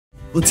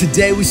Well,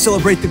 today we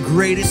celebrate the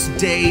greatest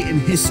day in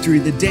history,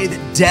 the day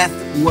that death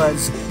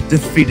was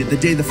defeated, the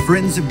day the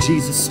friends of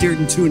Jesus stared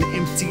into an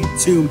empty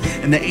tomb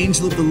and the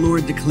angel of the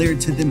Lord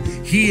declared to them,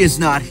 He is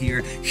not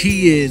here,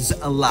 He is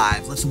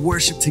alive. Let's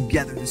worship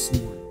together this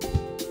morning.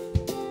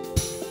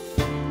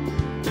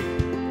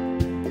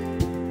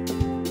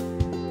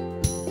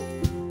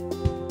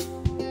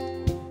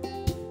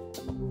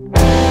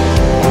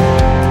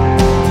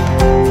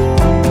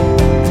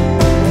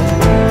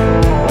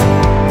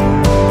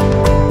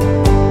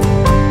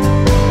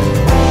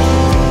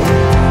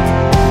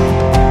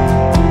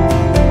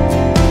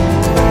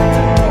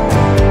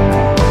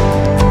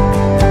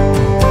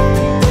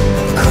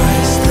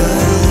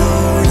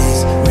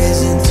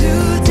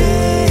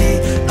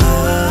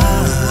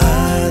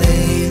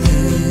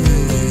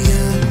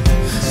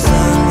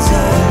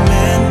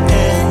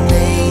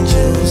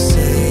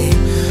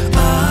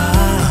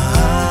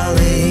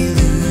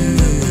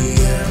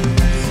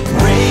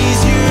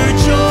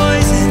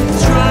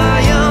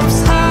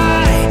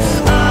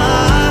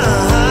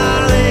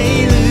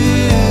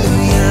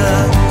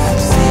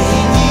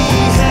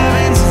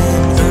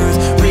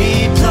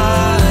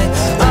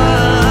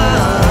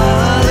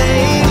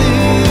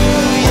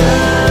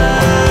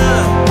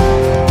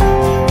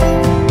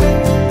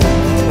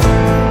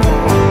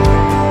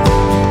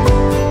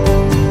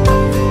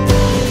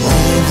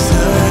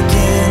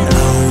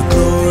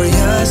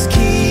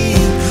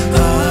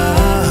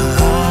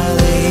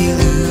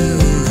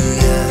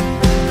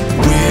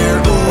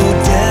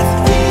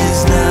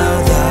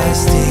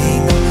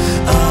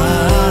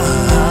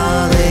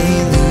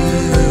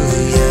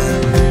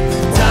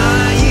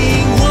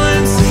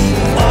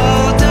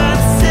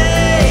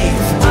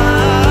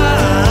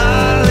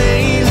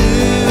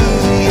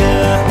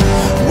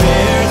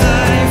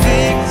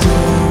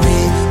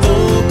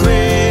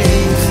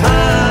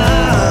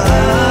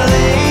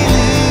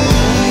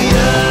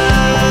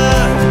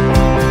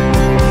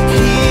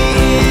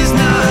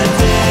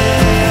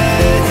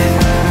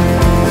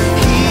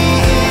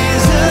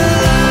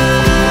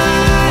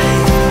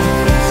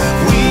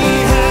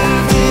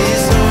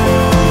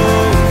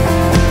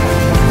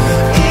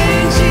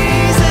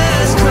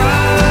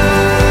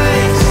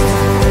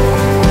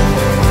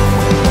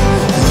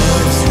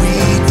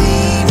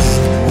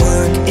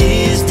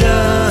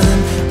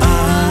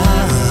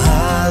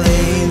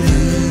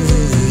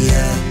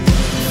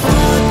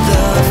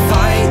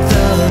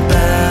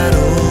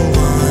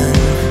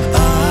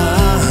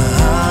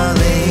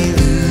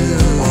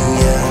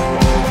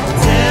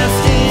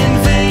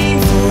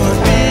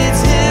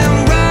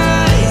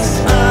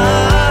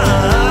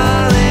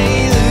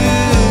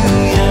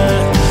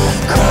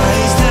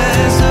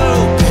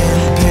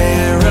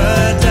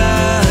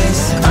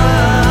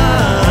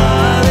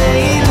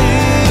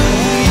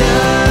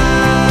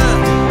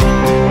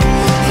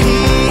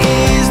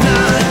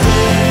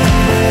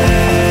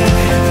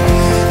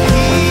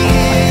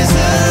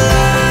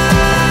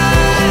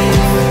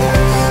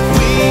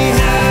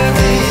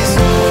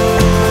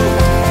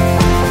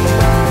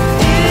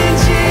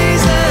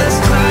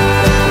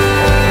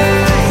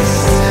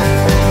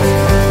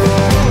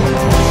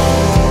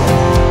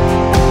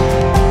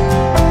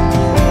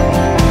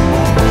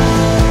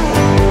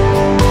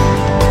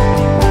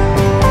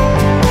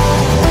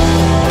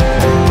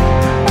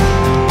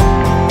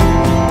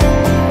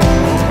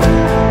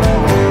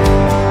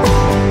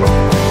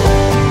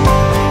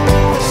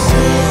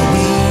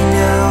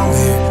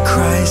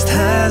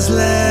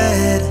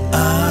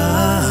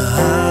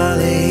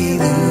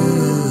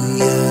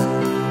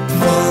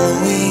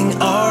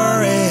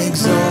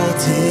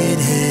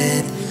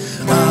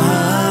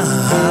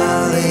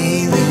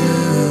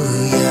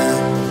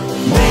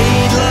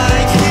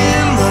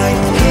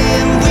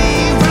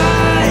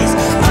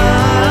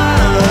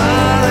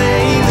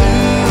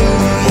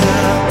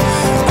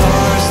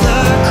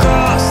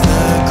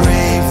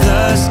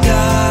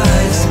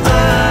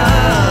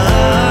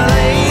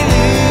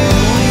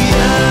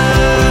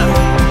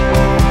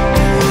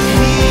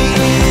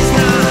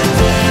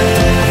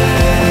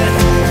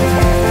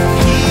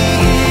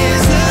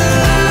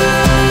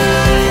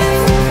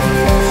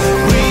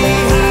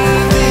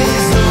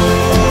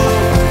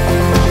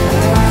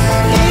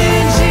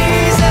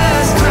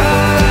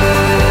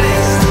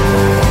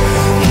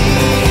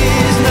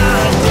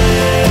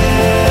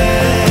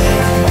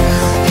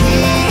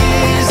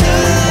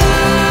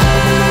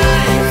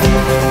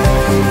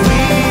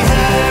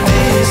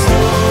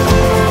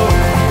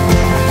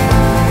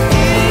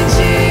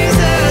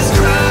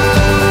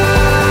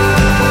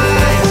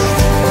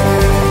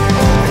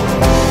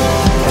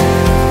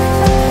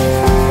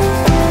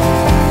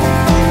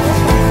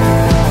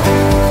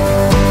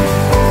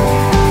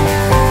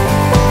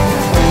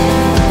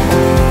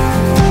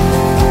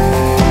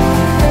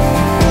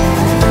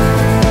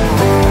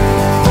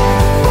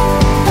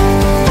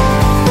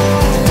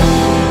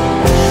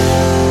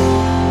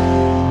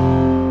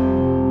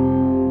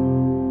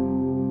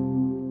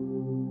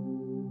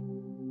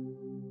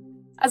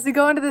 As we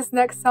go into this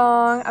next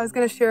song, I was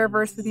going to share a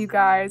verse with you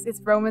guys.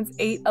 It's Romans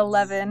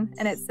 8:11,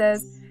 and it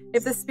says,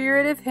 If the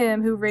Spirit of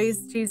him who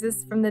raised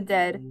Jesus from the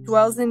dead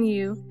dwells in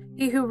you,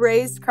 he who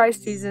raised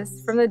Christ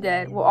Jesus from the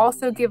dead will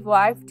also give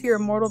life to your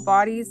mortal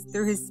bodies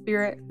through his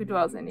Spirit who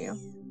dwells in you.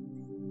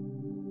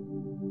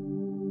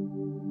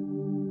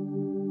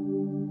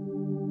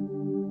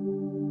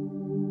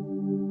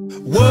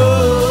 Whoa.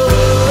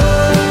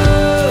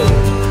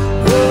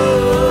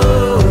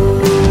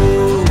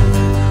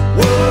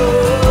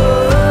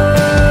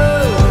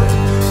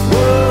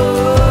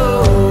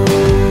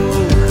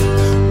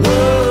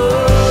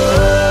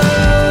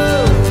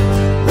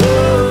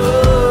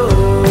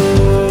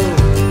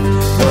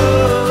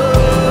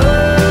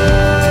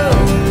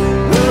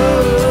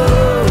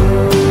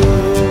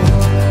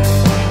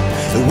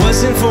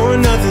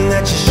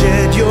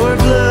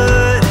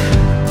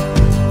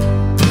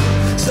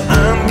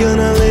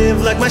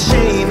 My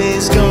shame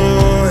is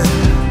gone.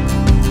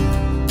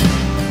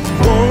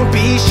 Won't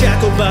be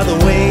shackled by the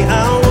way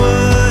I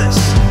was.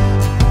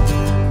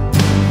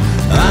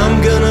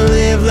 I'm gonna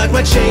live like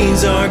my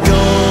chains are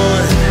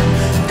gone,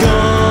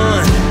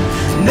 gone.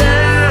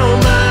 Now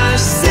my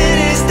sin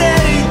is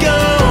dead and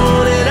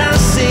gone, and I'll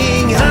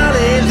sing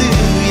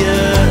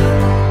hallelujah.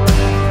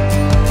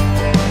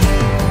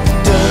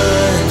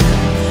 Done,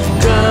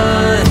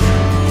 done.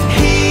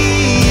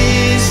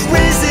 He is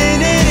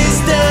risen, it is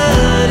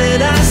done,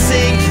 and I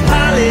sing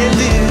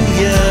hallelujah.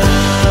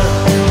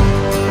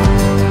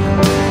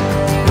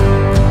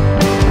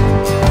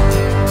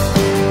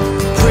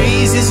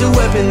 Praise is a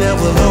weapon that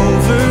will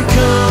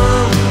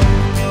overcome.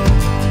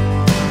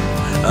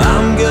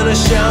 I'm gonna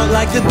shout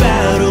like the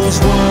battle's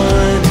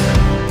won.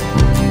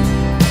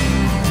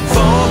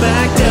 Fall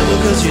back, devil,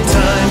 'cause your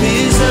time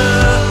is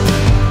up.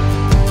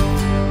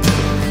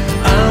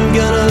 I'm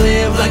gonna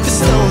live like the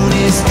stone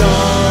is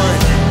gone,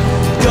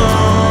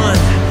 gone.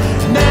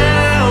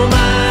 Now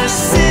my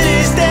sin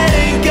is dead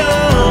and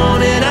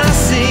gone, and I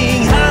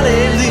sing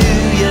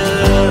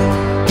hallelujah.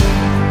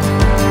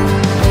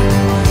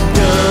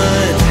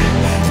 Done,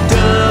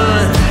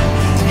 done.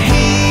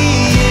 He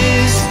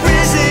is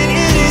risen,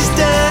 it is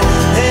done,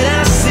 and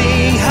I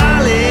sing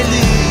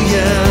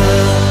hallelujah.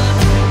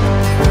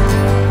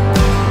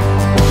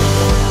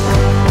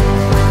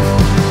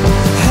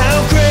 How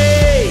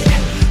great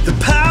the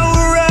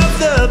power of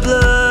the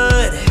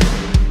blood.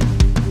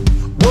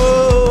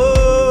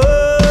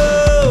 Whoa,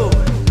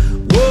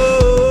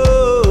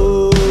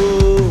 whoa.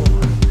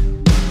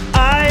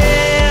 I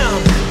am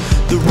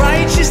the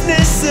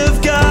righteousness of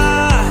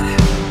God.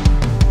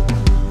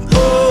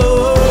 Oh,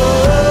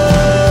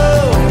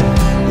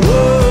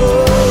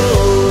 whoa.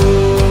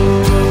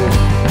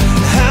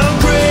 How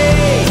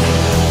great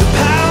the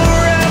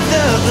power of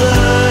the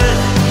blood.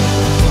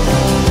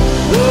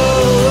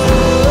 Whoa,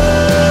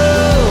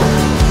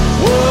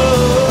 whoa.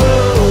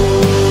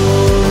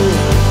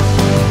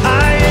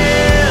 I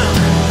am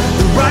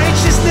the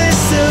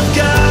righteousness of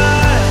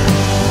God.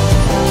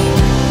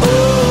 Oh,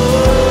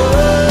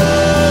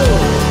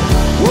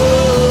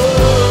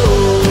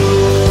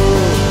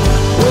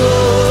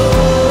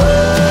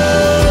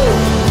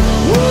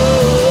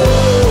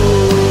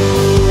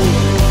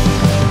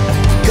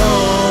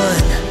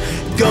 gone,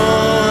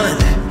 gone.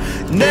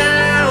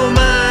 Now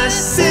my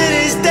sin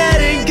is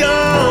dead and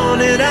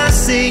gone, and I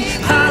sing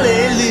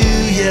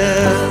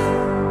hallelujah.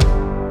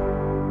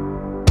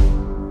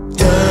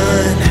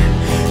 Done,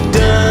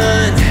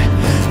 done.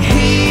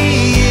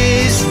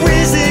 He is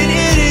risen,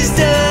 it is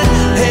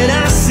done, and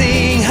I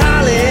sing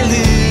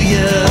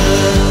hallelujah.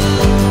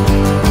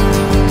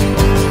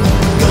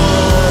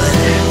 Gone,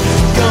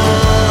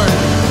 gone.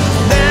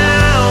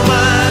 Now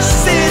my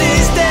sin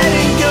is dead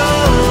and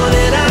gone,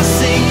 and I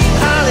sing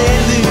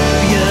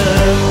hallelujah.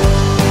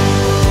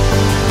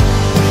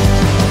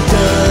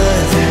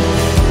 Done,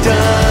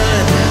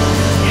 done.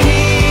 He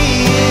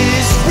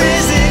is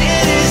risen,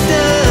 it is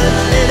done,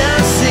 and I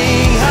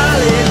sing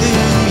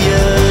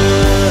hallelujah.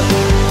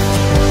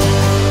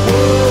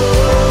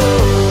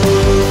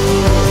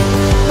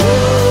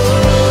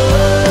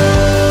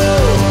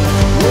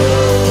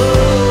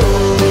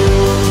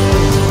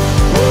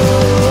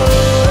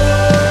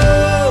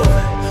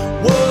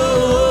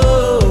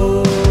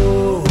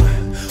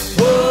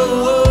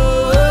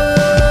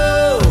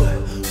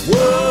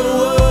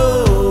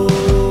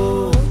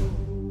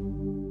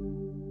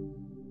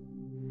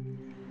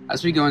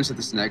 As we go into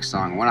this next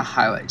song, I want to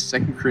highlight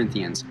 2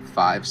 Corinthians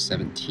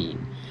 5:17.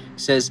 It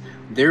says,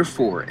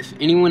 "Therefore, if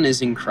anyone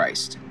is in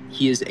Christ,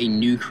 he is a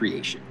new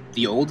creation.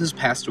 The old has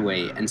passed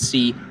away, and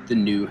see, the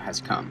new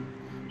has come."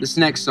 This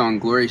next song,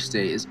 Glorious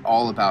Day, is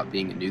all about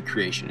being a new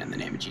creation in the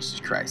name of Jesus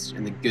Christ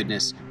and the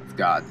goodness of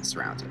God that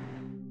surrounds it.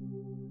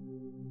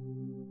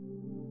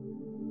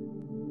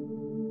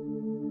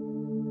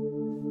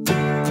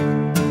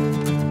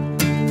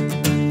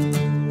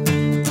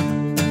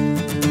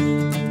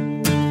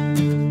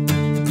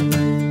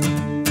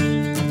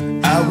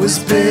 I was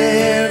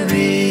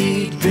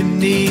buried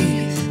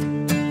beneath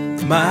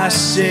my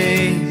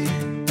shame.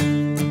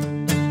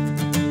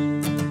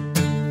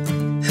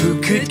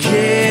 Who could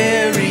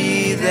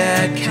carry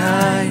that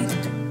kind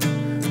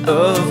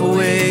of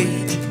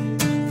weight?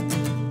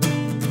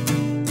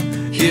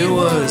 It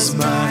was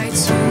my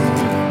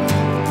tomb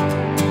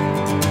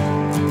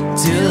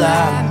till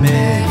I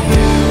met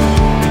you.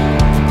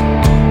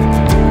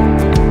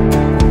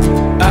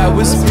 I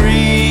was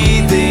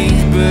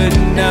breathing but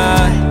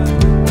not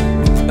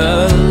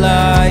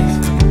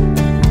alive.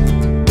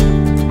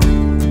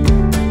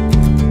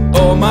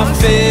 All my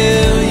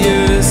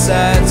failures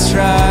I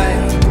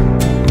tried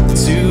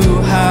to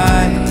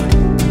hide.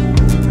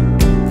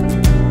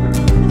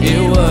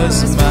 It was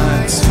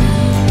my tomb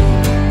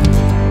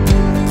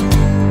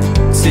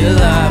till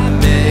I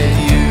met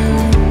you.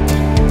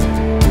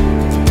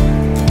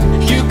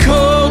 You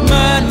called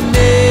my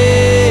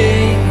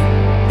name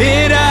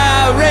and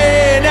I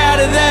ran out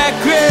of that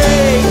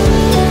grave,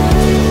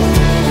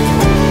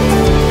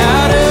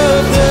 out of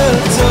the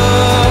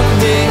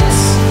darkness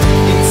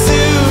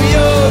into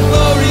your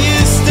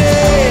glorious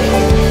day.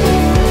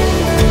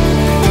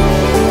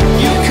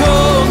 You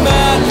called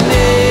my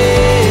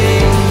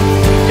name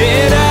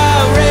and I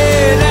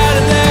ran out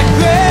of that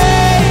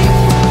grave,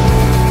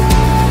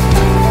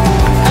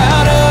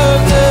 out of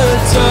the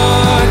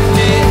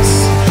darkness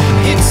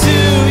into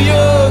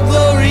your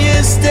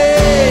glorious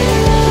day.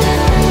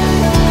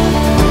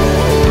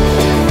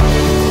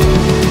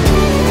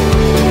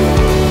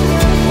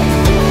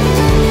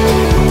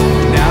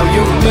 Now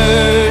your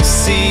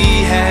mercy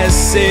has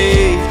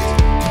saved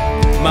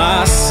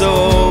my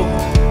soul.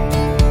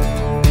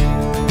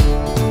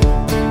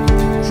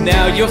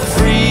 Now your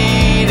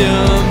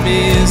freedom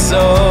is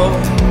all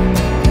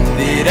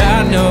that I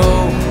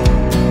know.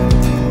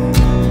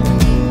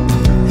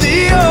 The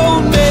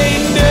old may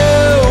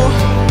know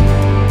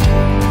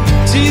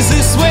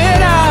Jesus when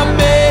I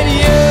met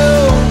you.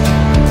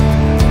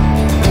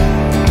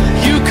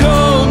 You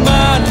called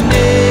my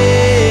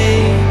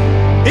name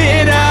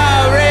and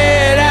I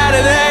ran out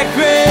of that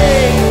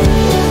grave,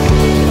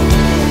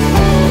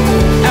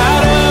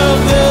 out of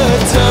the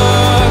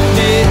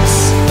darkness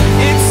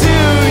into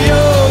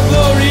your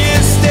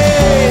glorious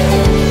day.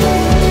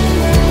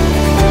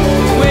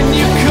 When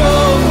you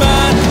called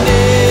my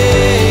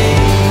name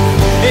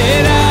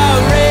and I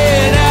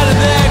ran out of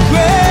that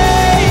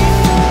grave,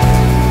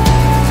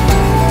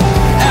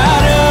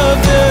 out of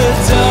the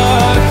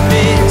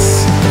darkness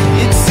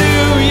into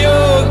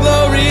your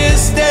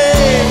glorious day.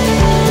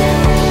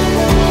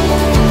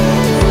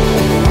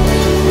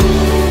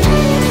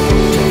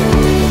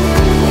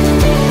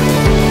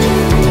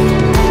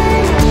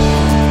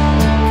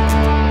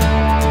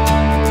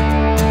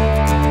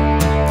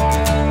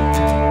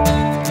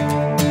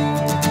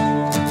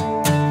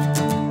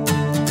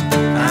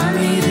 I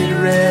needed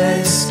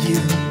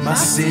rescue, my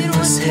sin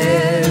was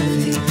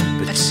heavy,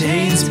 but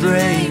chains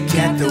break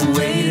at the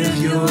weight of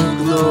your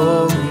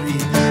glory.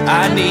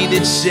 I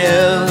needed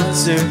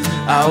shelter,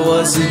 I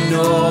was an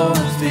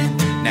orphan,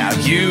 now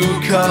you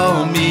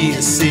call me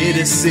a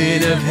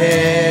citizen of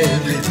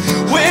heaven.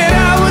 When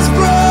I was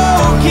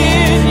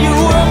broken, you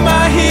were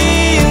my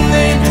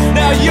healing,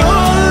 now your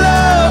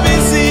love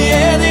is the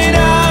air that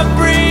I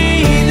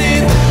breathe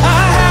in.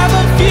 I have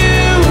a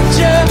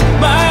future,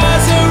 my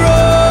eyes are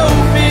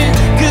open,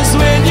 'cause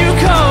when you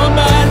call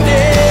my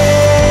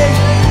name,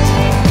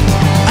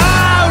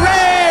 I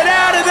ran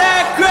out of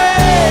that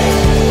grave,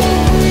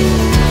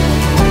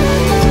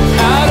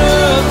 out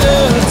of the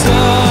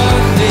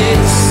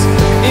darkness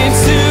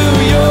into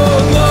your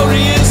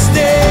glorious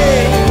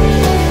day.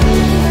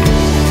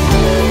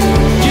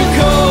 You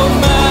called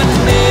my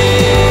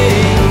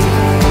name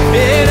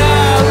and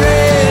I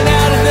ran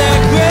out of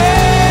that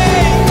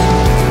grave,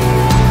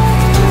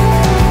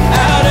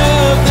 out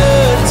of the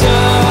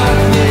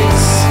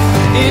darkness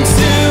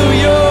into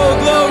your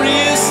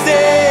glorious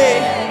day.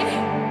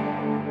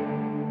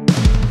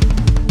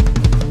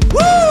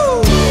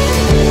 Woo!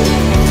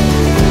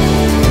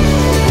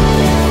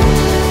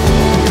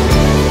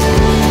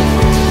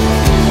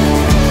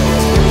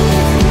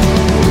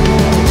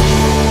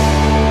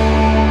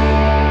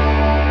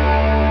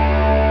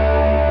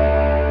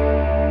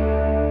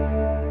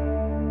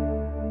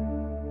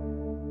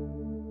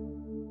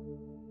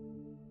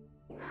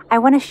 I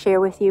want to share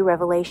with you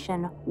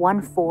Revelation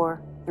 1:4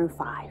 through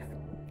 5,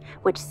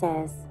 which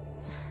says,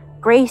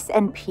 "Grace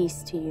and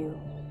peace to you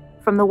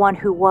from the one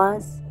who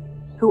was,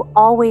 who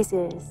always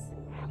is,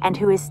 and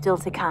who is still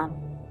to come,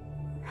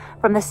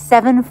 from the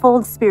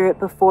sevenfold Spirit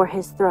before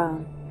his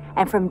throne,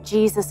 and from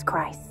Jesus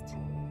Christ.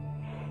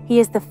 He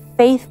is the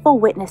faithful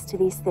witness to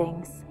these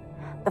things,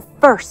 the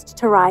first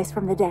to rise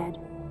from the dead,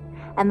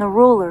 and the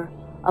ruler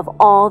of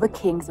all the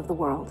kings of the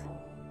world."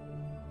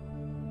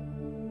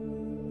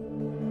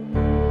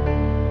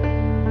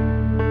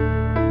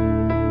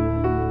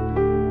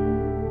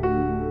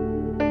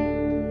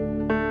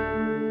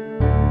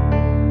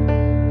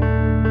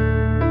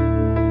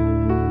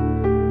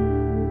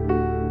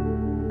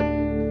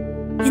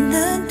 In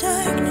the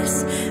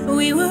darkness,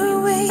 we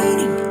were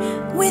waiting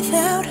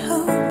without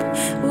hope,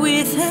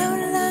 without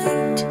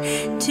light,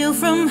 till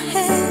from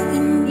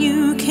heaven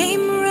you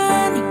came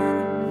running.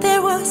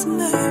 There was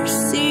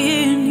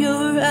mercy in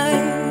your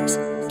eyes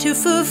to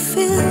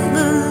fulfill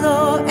the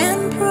law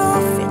and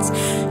prophets.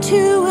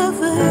 To a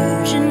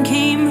virgin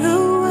came the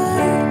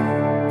word,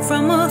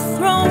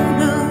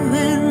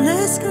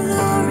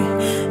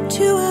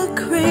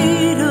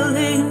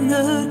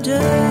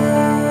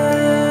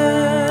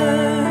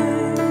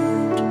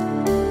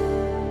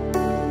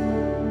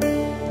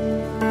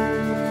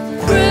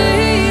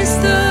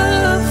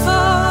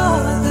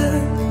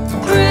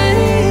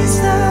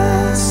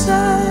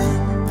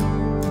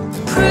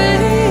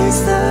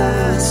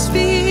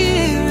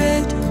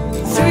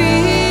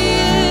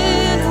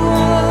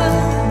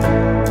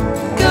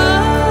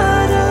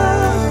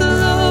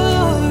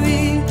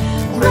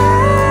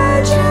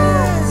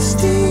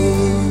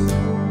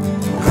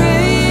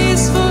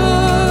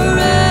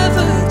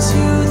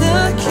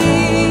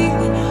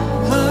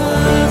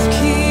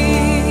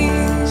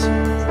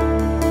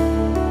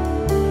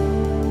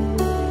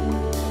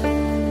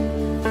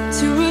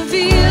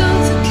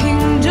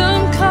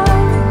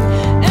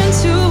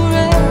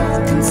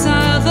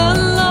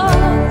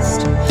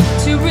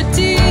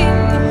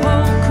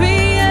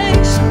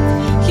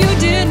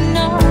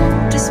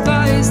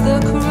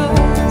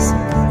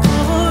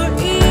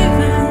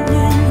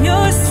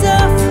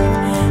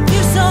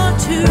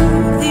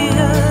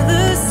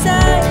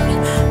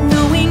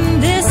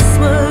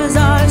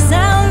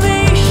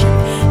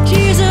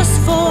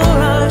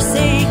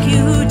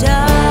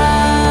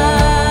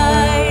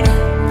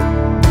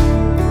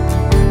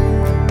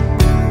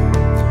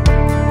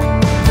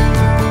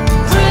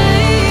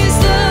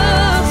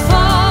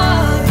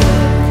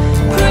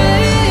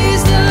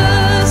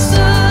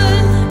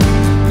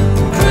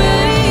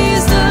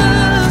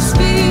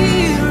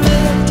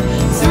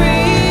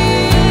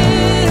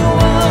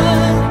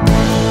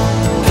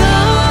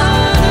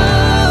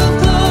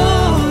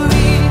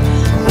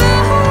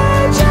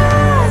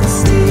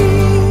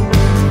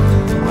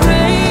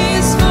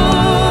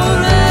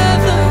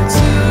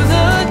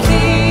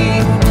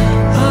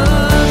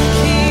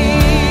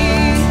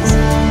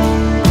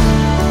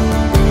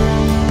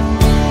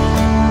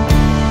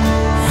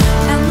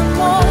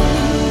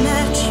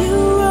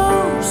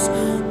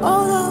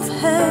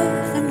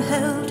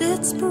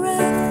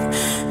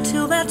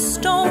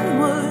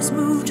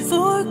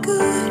 for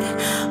good,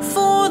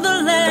 for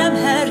the Lamb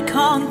had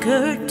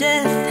conquered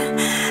death,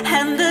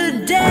 and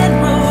the dead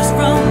rose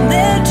from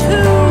their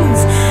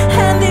tombs,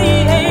 and the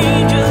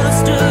angels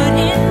stood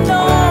in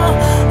awe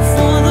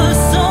for the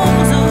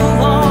souls of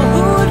all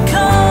who'd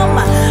come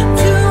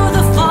to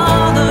the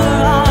Father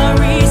are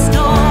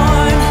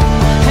restored.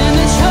 And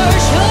the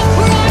church of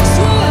Christ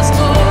was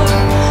born,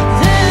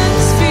 then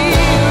the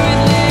Spirit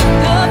lit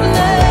the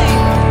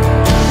flame.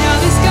 Now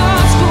this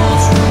gospel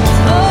truth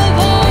of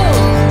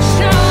old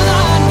shall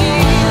not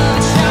kneel,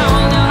 shall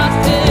not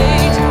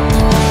fade.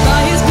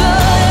 By His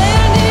blood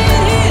and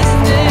in His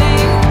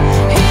name,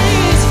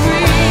 His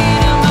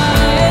freedom I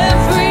am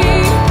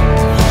free.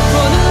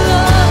 For the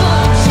love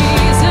of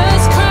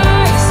Jesus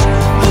Christ,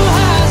 who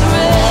has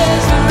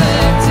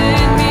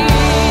resurrected me.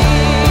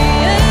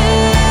 Yes.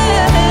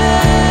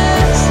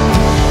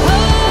 And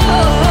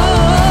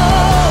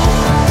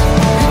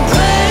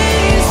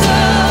praise the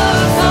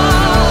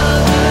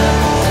Father,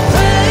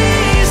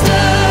 praise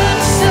the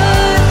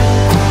Son,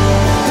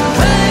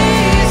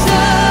 praise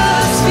the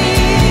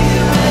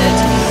Spirit,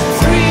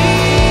 three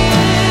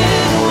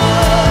in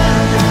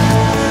one.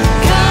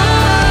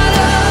 God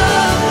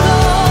of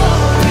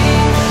glory,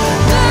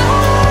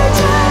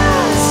 majesty,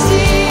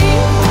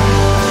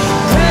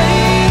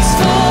 praise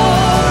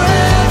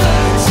forever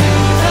to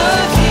the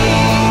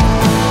King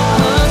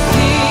of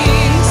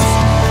Kings.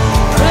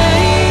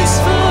 Praise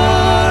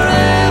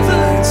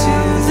forever to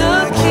the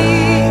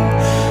King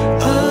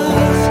of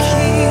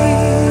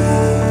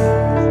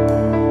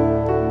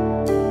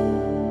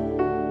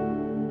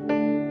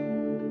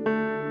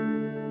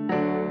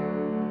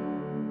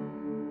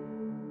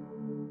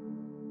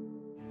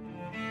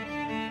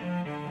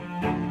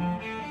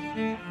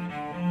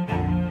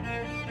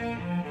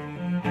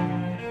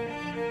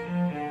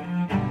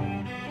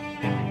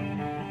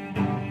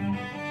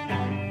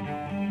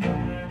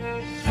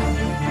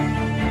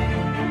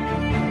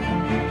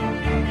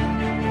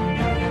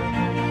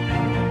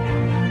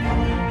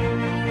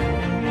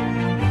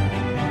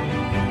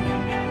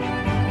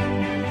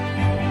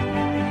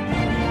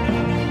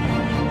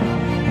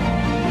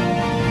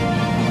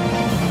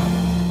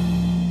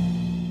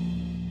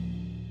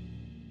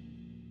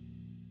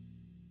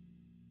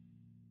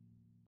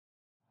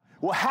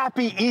Well,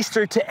 happy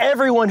Easter to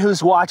everyone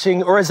who's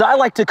watching, or as I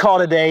like to call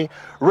today,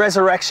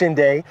 Resurrection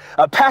Day.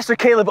 Pastor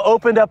Caleb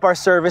opened up our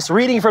service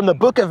reading from the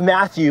book of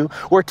Matthew,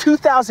 where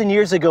 2,000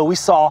 years ago we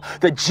saw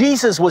that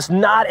Jesus was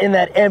not in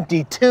that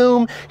empty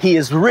tomb. He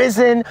is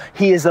risen,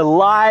 He is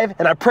alive,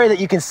 and I pray that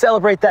you can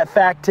celebrate that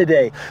fact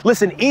today.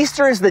 Listen,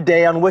 Easter is the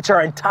day on which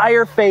our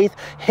entire faith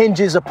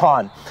hinges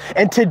upon.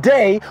 And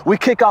today we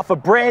kick off a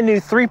brand new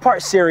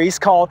 3-part series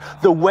called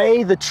The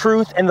Way, the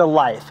Truth, and the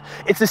Life.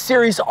 It's a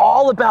series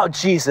all about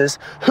Jesus,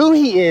 who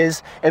He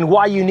is, and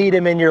why you need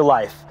Him in your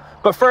life.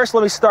 But first,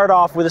 let me start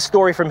off with a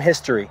story from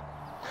history.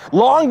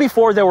 Long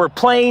before there were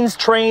planes,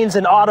 trains,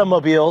 and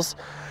automobiles,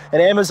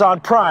 and Amazon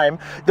Prime,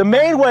 the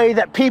main way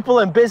that people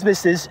and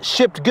businesses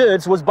shipped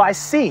goods was by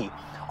sea.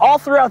 All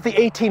throughout the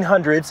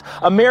 1800s,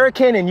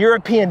 American and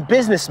European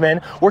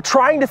businessmen were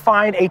trying to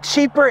find a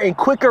cheaper and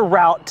quicker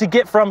route to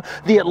get from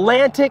the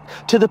Atlantic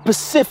to the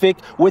Pacific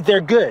with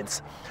their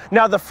goods.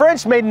 Now, the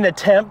French made an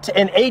attempt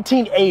in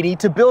 1880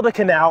 to build a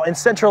canal in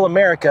Central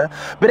America,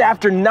 but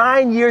after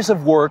 9 years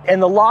of work and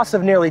the loss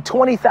of nearly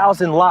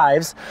 20,000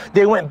 lives,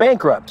 they went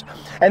bankrupt.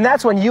 And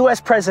that's when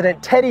U.S.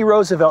 President Teddy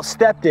Roosevelt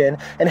stepped in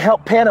and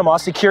helped Panama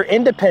secure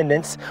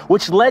independence,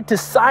 which led to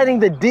signing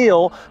the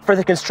deal for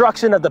the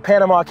construction of the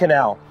Panama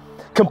Canal.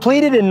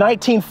 Completed in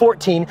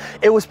 1914,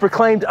 it was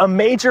proclaimed a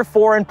major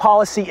foreign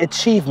policy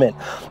achievement.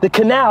 The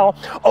canal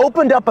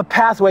opened up a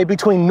pathway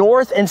between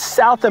North and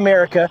South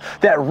America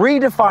that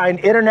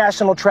redefined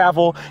international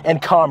travel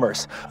and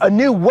commerce. A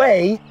new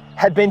way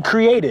had been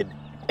created,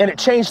 and it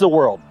changed the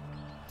world.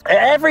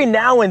 Every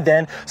now and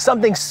then,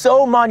 something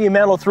so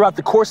monumental throughout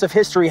the course of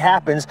history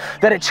happens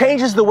that it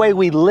changes the way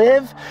we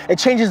live, it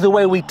changes the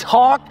way we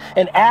talk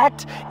and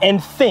act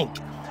and think.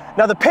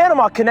 Now, the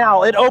Panama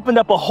Canal, it opened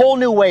up a whole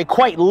new way,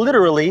 quite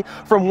literally,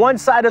 from one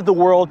side of the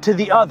world to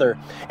the other.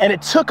 And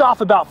it took off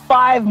about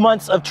 5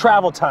 months of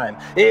travel time.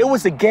 It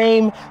was a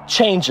game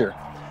changer.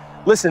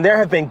 Listen, there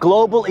have been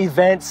global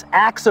events,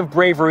 acts of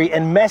bravery,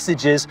 and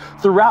messages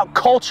throughout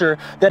culture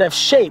that have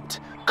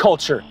shaped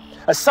culture.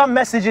 Some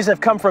messages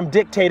have come from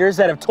dictators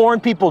that have torn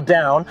people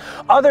down.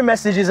 Other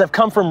messages have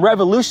come from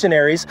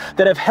revolutionaries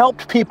that have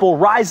helped people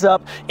rise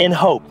up in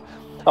hope.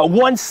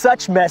 One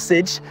such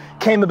message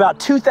came about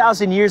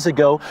 2,000 years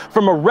ago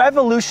from a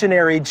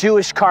revolutionary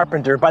Jewish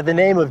carpenter by the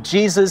name of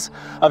Jesus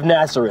of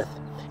Nazareth.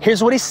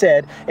 Here's what he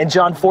said in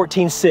John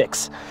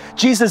 14:6.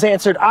 Jesus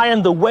answered, "I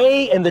am the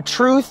way and the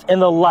truth and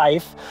the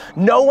life.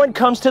 No one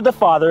comes to the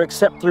Father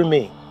except through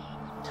me."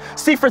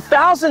 See, for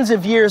thousands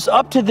of years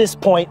up to this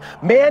point,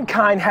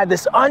 mankind had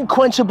this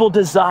unquenchable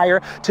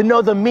desire to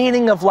know the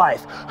meaning of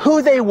life,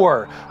 who they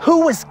were,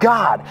 who was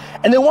God,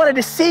 and they wanted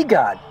to see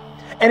God.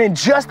 And in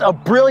just a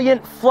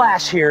brilliant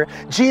flash here,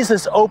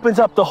 Jesus opens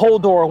up the whole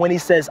door when He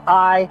says,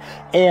 "I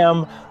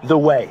am the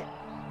way."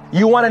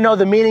 You want to know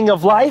the meaning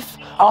of life?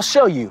 I'll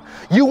show you.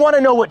 You want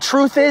to know what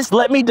truth is?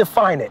 Let me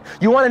define it.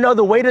 You want to know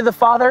the way to the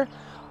Father?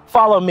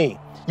 Follow me.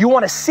 You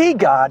want to see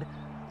God?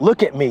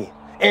 Look at me.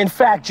 In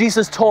fact,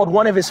 Jesus told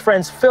one of his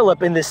friends,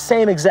 Philip, in this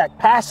same exact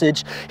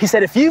passage, he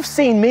said, if you've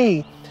seen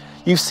me,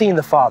 you've seen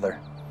the Father.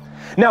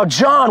 Now,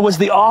 John was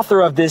the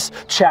author of this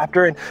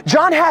chapter, and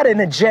John had an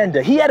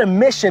agenda. He had a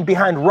mission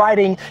behind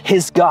writing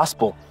his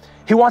gospel.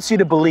 He wants you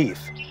to believe.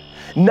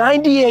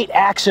 98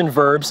 action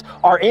verbs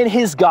are in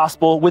his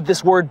gospel with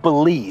this word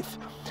believe.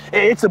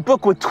 It's a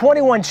book with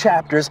 21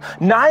 chapters.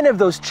 9 of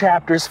those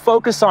chapters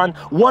focus on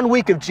 1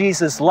 week of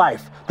Jesus'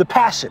 life, the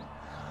Passion.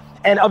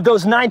 And of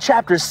those 9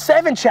 chapters,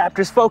 7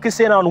 chapters focus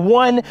in on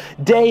 1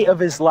 day of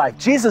his life.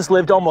 Jesus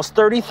lived almost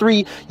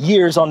 33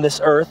 years on this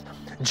earth.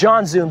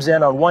 John zooms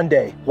in on 1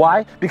 day.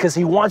 Why? Because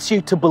he wants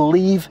you to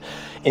believe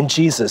in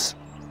Jesus.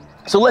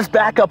 So let's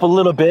back up a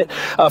little bit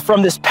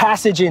from this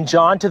passage in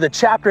John to the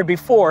chapter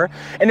before,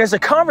 and there's a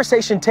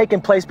conversation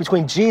taking place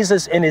between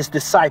Jesus and his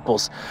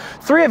disciples.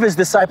 3 of his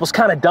disciples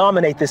kind of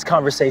dominate this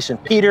conversation: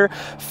 Peter,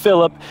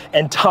 Philip,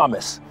 and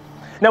Thomas.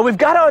 Now, we've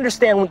got to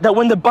understand that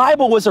when the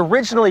Bible was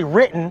originally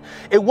written,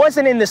 it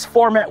wasn't in this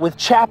format with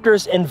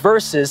chapters and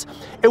verses.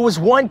 It was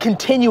one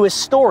continuous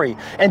story.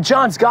 And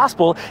John's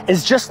gospel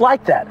is just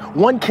like that,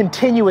 one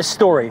continuous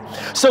story.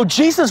 So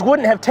Jesus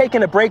wouldn't have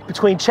taken a break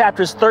between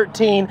chapters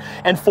 13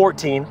 and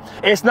 14.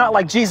 It's not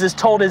like Jesus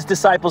told his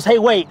disciples, hey,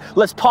 wait,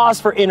 let's pause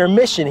for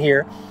intermission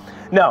here.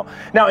 No.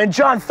 Now, in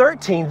John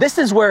 13, this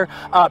is where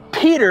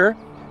Peter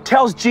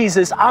tells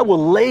Jesus, I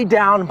will lay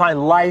down my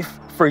life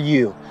for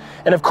you.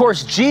 And of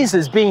course,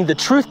 Jesus, being the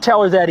truth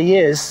teller that he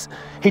is,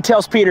 he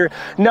tells Peter,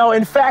 no,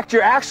 in fact,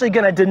 you're actually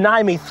going to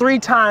deny me 3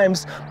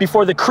 times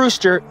before the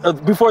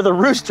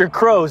rooster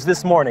crows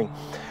this morning.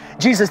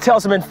 Jesus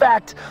tells him, in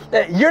fact,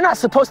 you're not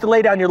supposed to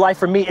lay down your life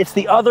for me. It's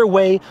the other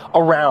way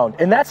around.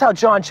 And that's how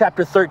John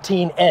chapter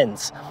 13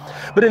 ends.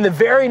 But in the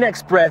very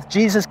next breath,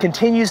 Jesus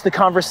continues the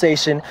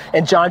conversation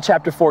in John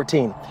chapter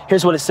 14.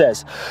 Here's what it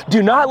says.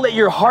 Do not let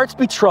your hearts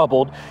be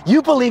troubled.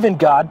 You believe in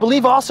God,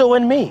 believe also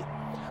in me.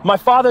 My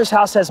Father's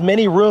house has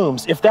many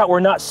rooms. If that were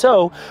not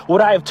so,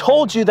 would I have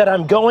told you that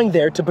I'm going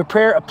there to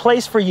prepare a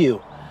place for you?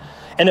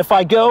 And if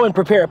I go and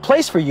prepare a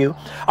place for you,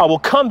 I will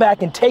come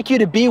back and take you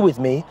to be with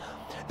me,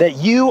 that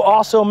you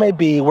also may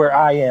be where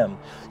I am.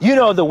 You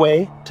know the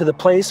way to the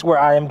place where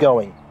I am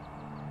going.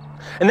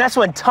 And that's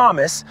when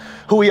Thomas,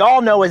 who we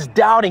all know as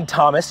Doubting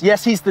Thomas,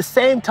 yes, he's the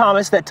same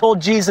Thomas that told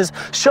Jesus,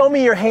 show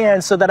me your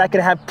hands so that I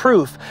can have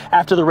proof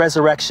after the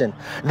resurrection.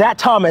 That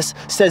Thomas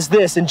says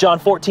this in John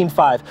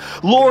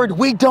 14:5, Lord,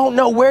 we don't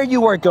know where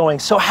you are going,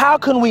 so how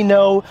can we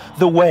know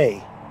the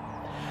way?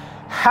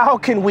 How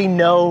can we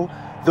know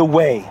the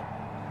way?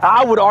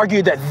 I would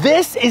argue that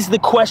this is the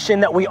question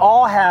that we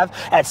all have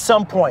at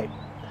some point.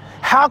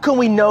 How can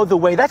we know the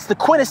way? That's the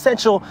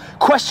quintessential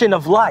question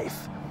of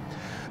life.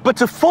 But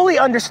to fully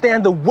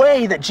understand the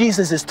way that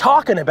Jesus is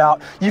talking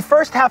about, you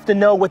first have to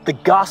know what the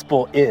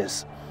gospel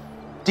is.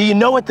 Do you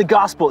know what the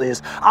gospel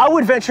is? I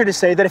would venture to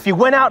say that if you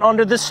went out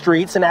onto the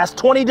streets and asked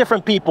 20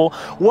 different people,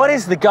 what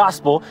is the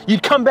gospel?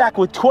 You'd come back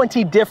with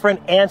 20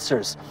 different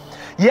answers.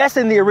 Yes,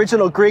 in the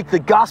original Greek, the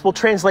gospel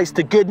translates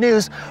to good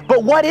news,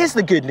 but what is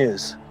the good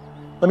news?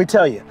 Let me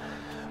tell you.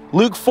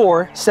 Luke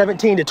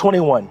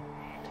 4:17-21.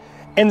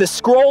 And the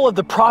scroll of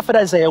the prophet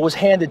Isaiah was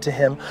handed to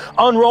him.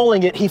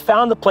 Unrolling it, he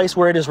found the place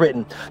where it is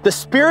written, the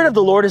Spirit of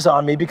the Lord is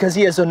on me because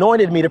he has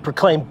anointed me to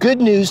proclaim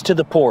good news to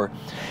the poor.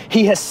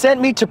 He has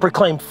sent me to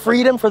proclaim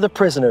freedom for the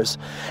prisoners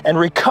and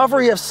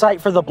recovery of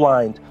sight for the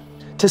blind,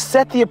 to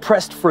set the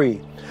oppressed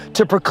free,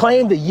 to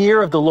proclaim the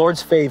year of the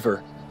Lord's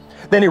favor.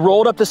 Then he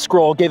rolled up the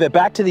scroll, gave it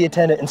back to the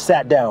attendant, and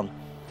sat down.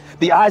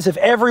 The eyes of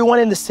everyone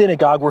in the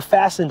synagogue were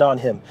fastened on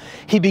him.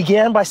 He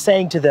began by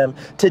saying to them,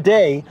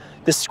 today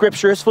the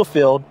scripture is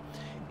fulfilled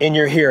in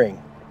your hearing.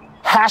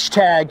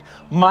 Hashtag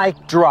mic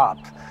drop.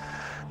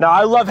 Now,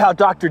 I love how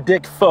Dr.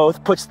 Dick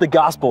Foth puts the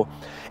gospel.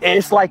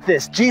 It's like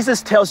this.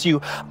 Jesus tells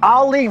you,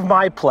 I'll leave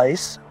my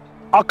place.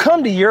 I'll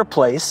come to your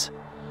place.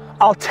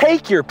 I'll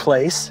take your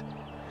place.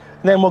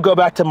 And then we'll go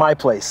back to my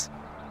place.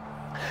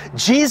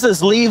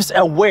 Jesus leaves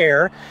a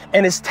where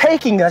and is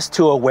taking us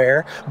to a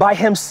where by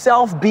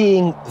himself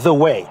being the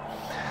way.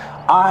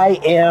 I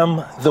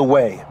am the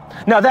way.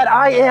 Now that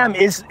I am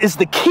is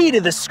the key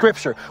to this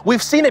scripture.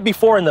 We've seen it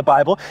before in the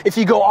Bible. If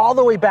you go all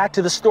the way back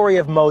to the story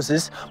of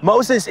Moses,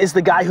 Moses is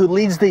the guy who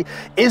leads the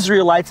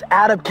Israelites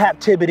out of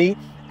captivity,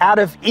 out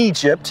of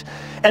Egypt.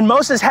 And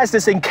Moses has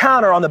this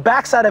encounter on the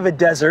backside of a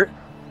desert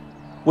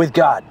with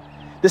God.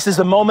 This is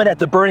the moment at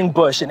the burning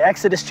bush in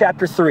Exodus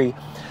chapter 3.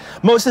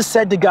 Moses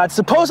said to God,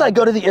 suppose I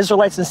go to the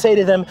Israelites and say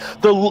to them,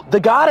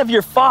 the God of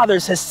your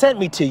fathers has sent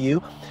me to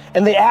you.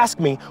 And they ask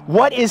me,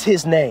 what is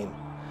his name?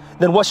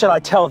 Then what shall I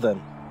tell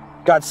them?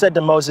 God said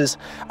to Moses,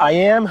 I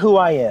am who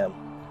I am.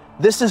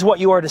 This is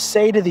what you are to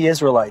say to the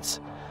Israelites.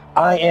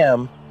 I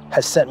am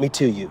has sent me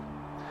to you.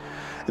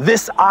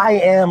 This I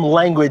am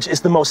language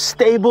is the most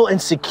stable and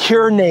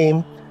secure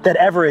name that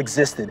ever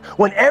existed.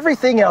 When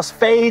everything else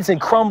fades and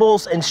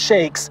crumbles and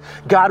shakes,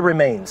 God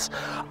remains.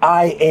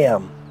 I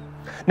am.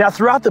 Now,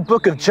 throughout the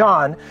book of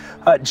John,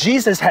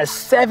 Jesus has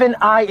 7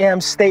 I am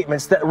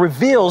statements that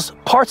reveals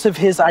parts of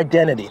his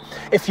identity.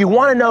 If you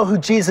want to know who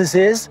Jesus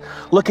is,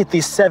 look at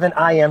these 7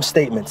 I am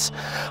statements.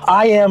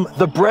 I am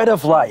the bread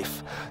of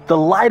life, the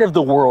light of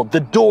the world, the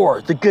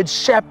door, the good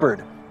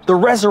shepherd, the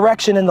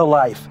resurrection and the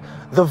life,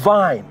 the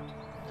vine,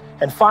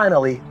 and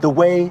finally, the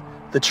way,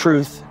 the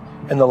truth,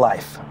 and the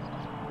life.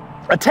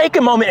 Take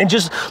a moment and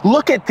just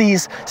look at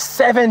these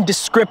 7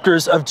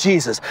 descriptors of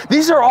Jesus.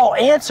 These are all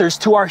answers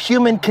to our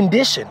human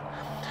condition.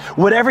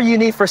 Whatever you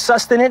need for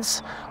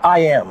sustenance, I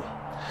am.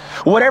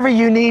 Whatever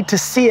you need to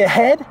see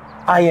ahead,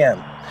 I am.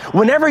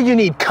 Whenever you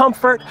need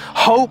comfort,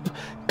 hope,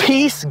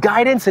 peace,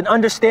 guidance, and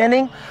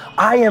understanding,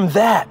 I am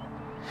that.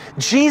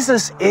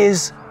 Jesus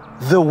is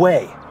the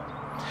way.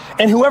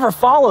 And whoever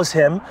follows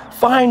him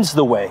finds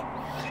the way.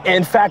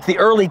 In fact, the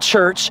early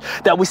church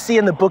that we see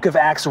in the book of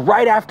Acts,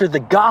 right after the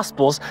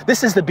Gospels,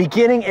 this is the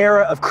beginning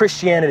era of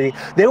Christianity.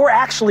 They were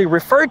actually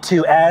referred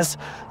to as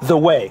the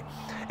way.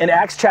 In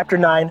Acts chapter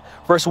 9,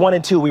 verse 1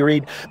 and 2, we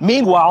read,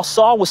 "Meanwhile,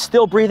 Saul was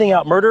still breathing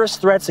out murderous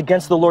threats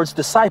against the Lord's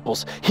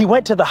disciples. He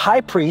went to the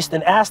high priest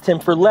and asked him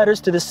for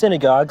letters to the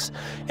synagogues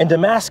in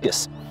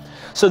Damascus,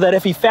 so that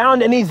if he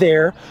found any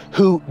there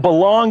who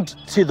belonged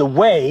to the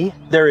way,"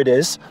 there it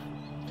is,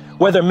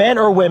 "whether men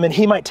or women,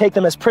 he might take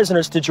them as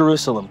prisoners to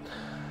Jerusalem."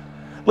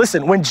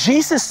 Listen, when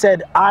Jesus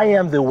said, "I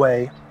am the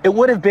way," it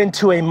would have been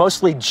to a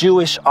mostly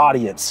Jewish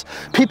audience,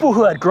 people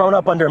who had grown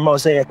up under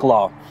Mosaic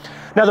law.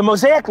 Now, the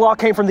Mosaic law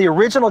came from the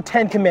original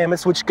 10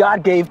 commandments, which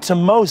God gave to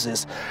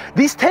Moses.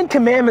 These 10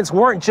 commandments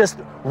weren't just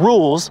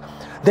rules,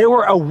 they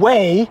were a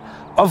way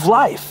of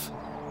life.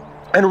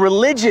 And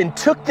religion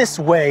took this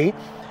way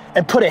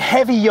and put a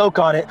heavy yoke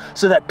on it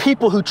so that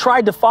people who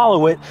tried to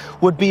follow it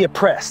would be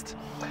oppressed.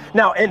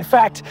 Now, in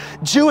fact,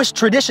 Jewish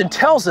tradition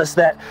tells us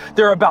that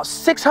there are about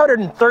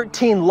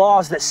 613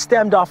 laws that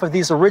stemmed off of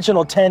these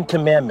original 10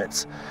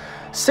 commandments.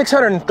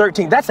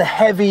 613, that's a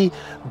heavy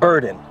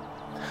burden.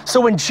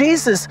 So when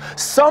Jesus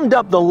summed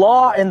up the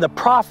law and the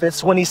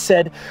prophets, when he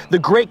said the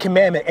great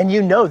commandment, and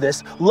you know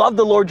this, love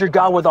the Lord your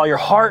God with all your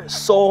heart,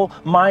 soul,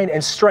 mind,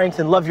 and strength,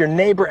 and love your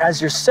neighbor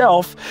as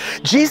yourself,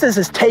 Jesus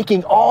is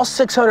taking all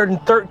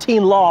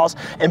 613 laws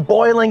and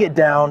boiling it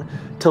down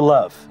to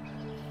love.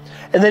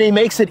 And then he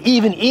makes it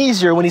even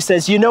easier when he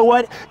says, you know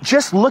what?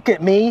 Just look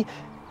at me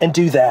and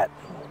do that.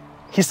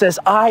 He says,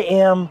 I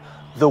am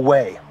the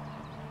way.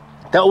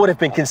 That would have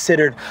been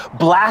considered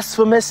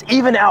blasphemous,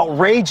 even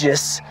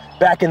outrageous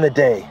back in the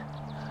day,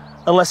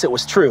 unless it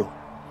was true.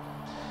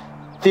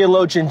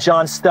 Theologian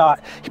John Stott,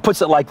 he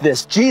puts it like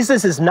this: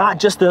 Jesus is not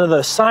just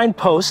another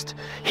signpost,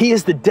 he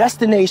is the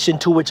destination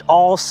to which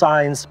all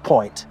signs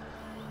point.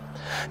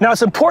 Now,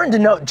 it's important to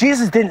note,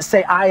 Jesus didn't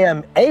say, I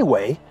am a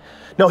way.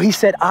 No, he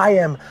said, I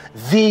am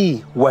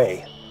the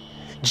way.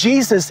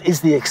 Jesus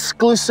is the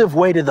exclusive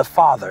way to the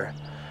Father,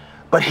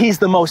 but he's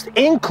the most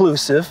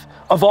inclusive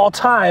of all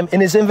time in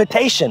his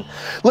invitation.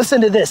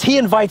 Listen to this. He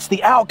invites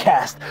the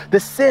outcast, the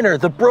sinner,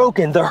 the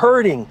broken, the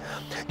hurting.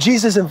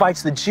 Jesus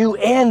invites the Jew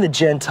and the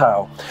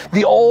Gentile,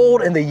 the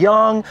old and the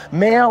young,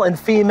 male and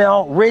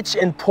female, rich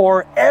and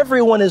poor.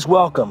 Everyone is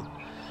welcome.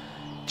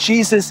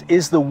 Jesus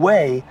is the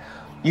way.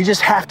 You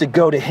just have to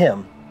go to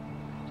him.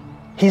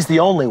 He's the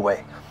only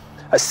way.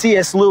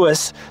 C.S.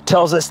 Lewis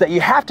tells us that you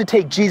have to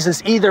take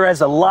Jesus either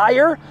as a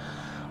liar,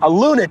 a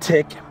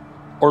lunatic,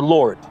 or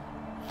Lord.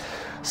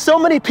 So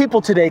many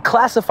people today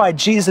classify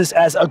Jesus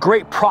as a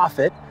great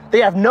prophet.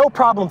 They have no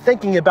problem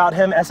thinking about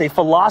him as a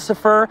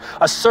philosopher,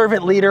 a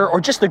servant leader, or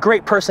just a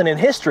great person in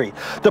history.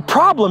 The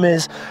problem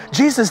is,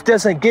 Jesus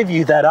doesn't give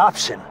you that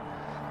option.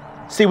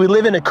 See, we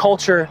live in a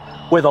culture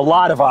with a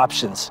lot of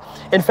options.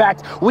 In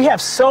fact, we have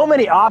so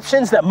many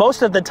options that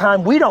most of the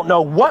time we don't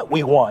know what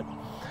we want.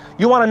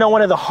 You want to know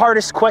one of the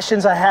hardest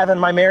questions I have in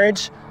my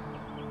marriage?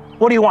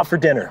 What do you want for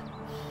dinner?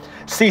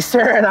 See,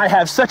 Sarah and I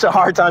have such a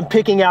hard time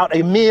picking out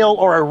a meal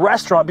or a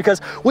restaurant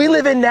because we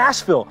live in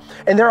Nashville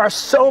and there are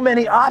so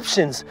many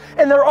options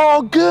and they're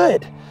all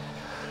good.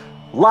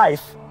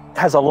 Life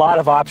has a lot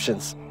of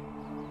options.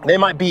 They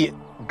might be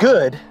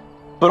good,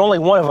 but only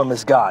one of them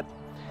is God.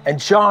 And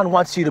John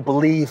wants you to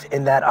believe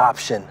in that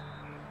option.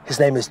 His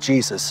name is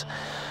Jesus.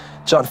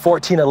 John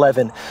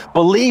 14:11,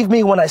 believe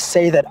me when I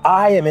say that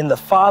I am in the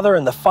Father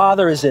and the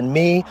Father is in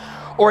me,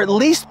 or at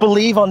least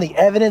believe on the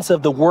evidence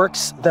of the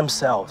works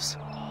themselves.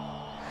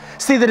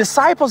 See, the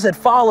disciples had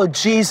followed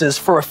Jesus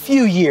for a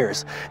few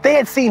years. They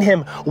had seen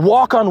him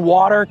walk on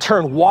water,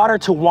 turn water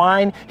to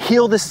wine,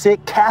 heal the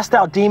sick, cast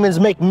out demons,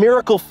 make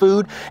miracle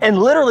food. And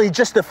literally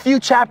just a few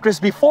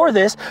chapters before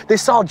this, they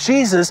saw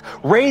Jesus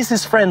raise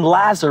his friend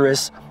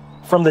Lazarus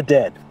from the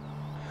dead.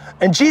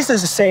 And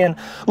Jesus is saying,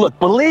 look,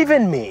 believe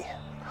in me,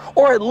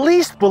 or at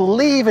least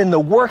believe in the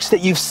works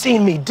that you've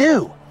seen me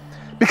do,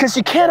 because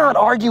you cannot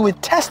argue with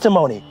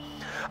testimony.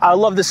 I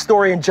love the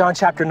story in John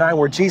chapter 9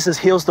 where Jesus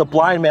heals the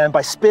blind man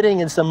by spitting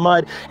in some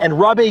mud and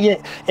rubbing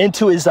it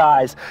into his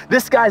eyes.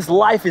 This guy's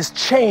life is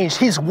changed.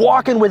 He's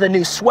walking with a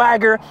new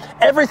swagger.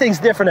 Everything's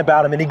different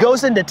about him. And he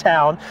goes into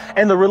town,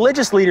 and the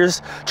religious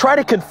leaders try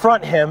to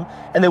confront him,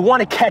 and they want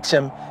to catch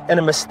him in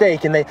a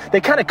mistake. And they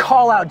kind of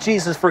call out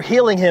Jesus for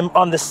healing him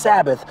on the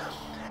Sabbath.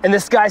 And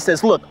this guy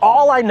says, look,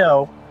 all I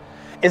know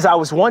is I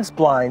was once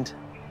blind,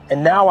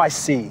 and now I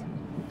see.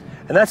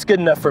 And that's good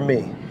enough for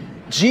me.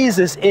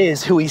 Jesus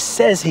is who he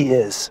says he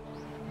is.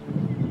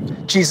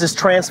 Jesus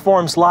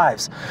transforms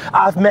lives.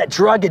 I've met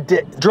drug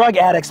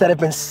addicts that have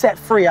been set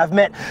free. I've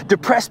met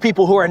depressed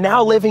people who are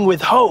now living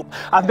with hope.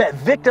 I've met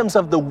victims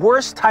of the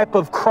worst type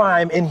of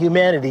crime in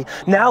humanity,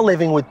 now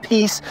living with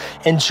peace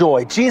and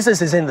joy.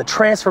 Jesus is in the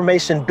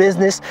transformation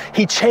business.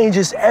 He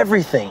changes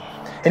everything,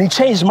 and he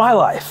changed my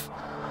life.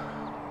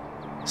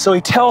 So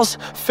he tells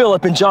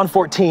Philip in John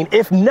 14,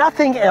 if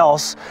nothing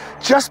else,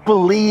 just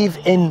believe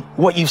in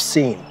what you've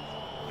seen.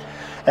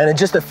 And in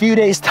just a few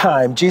days'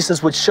 time,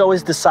 Jesus would show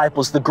his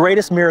disciples the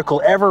greatest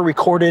miracle ever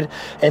recorded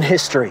in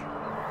history.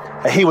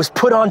 He was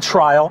put on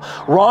trial,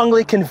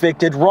 wrongly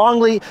convicted,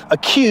 wrongly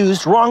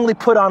accused, wrongly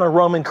put on a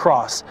Roman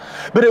cross.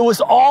 But it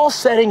was all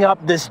setting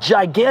up this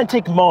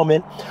gigantic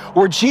moment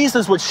where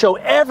Jesus would show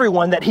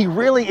everyone that he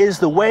really is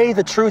the way,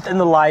 the truth, and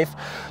the life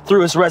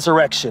through his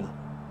resurrection.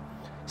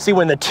 See,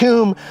 when the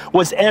tomb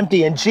was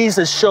empty and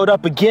Jesus showed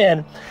up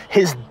again,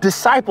 his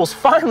disciples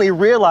finally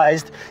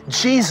realized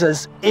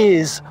Jesus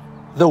is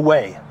the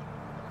way.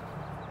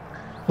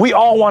 We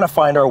all want to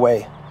find our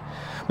way,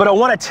 but I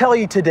want to tell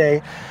you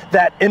today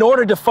that in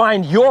order to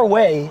find your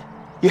way,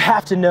 you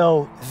have to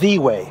know the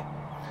way.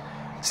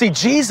 See,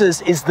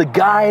 Jesus is the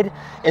guide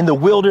in the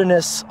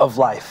wilderness of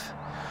life.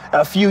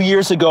 A few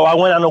years ago, I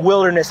went on a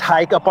wilderness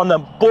hike up on the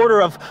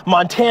border of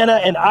Montana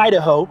and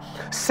Idaho,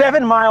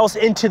 7 miles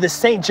into the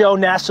St. Joe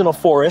National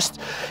Forest.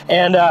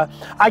 And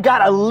I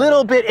got a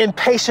little bit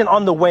impatient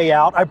on the way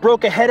out. I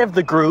broke ahead of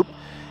the group,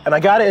 and I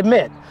got to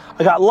admit,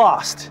 I got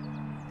lost.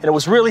 And it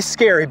was really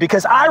scary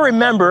because I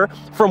remember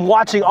from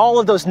watching all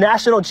of those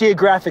National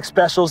Geographic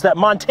specials that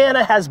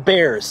Montana has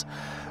bears,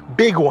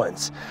 big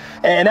ones.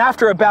 And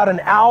after about an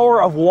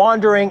hour of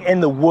wandering in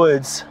the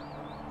woods,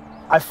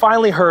 I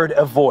finally heard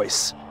a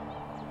voice.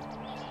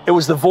 It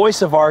was the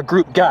voice of our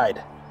group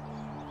guide,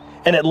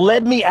 and it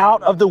led me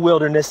out of the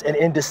wilderness and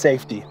into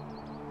safety.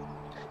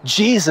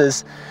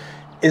 Jesus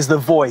is the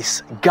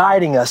voice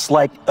guiding us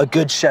like a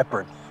good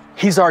shepherd.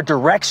 He's our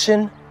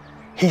direction,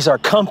 he's our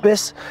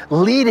compass,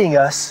 leading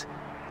us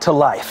to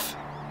life.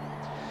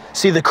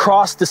 See, the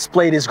cross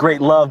displayed his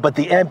great love, but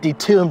the empty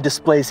tomb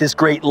displays his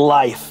great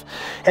life,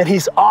 and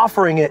he's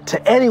offering it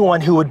to anyone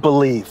who would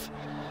believe.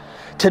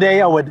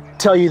 Today, I would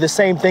tell you the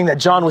same thing that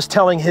John was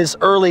telling his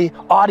early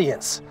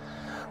audience.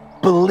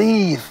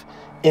 Believe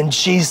in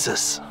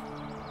Jesus.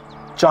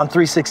 John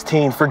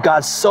 3:16, for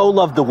God so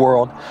loved the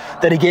world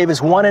that he gave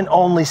his one and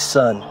only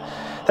Son,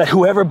 that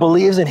whoever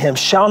believes in him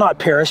shall not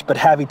perish but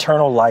have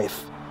eternal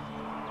life.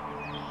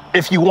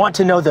 If you want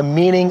to know the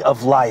meaning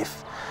of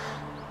life,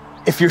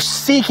 if you're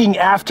seeking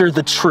after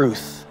the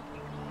truth,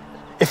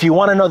 if you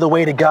want to know the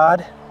way to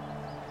God,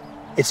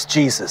 it's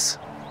Jesus.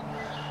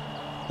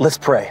 Let's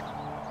pray.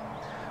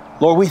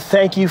 Lord, we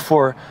thank you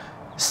for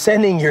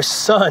sending your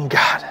Son,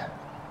 God,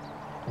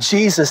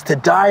 Jesus, to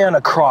die on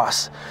a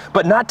cross,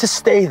 but not to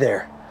stay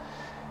there.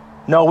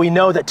 No, we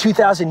know that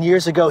 2,000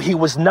 years ago, he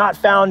was not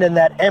found in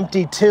that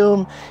empty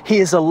tomb. He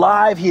is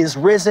alive, he is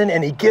risen,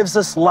 and he gives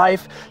us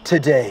life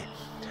today.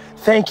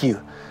 Thank you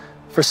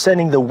for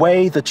sending the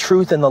way, the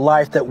truth, and the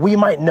life that we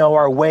might know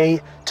our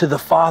way to the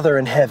Father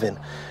in heaven.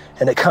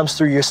 And it comes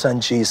through your Son,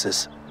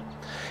 Jesus.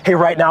 Hey,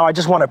 right now, I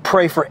just want to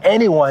pray for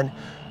anyone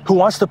who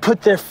wants to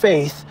put their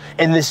faith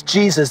in this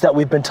Jesus that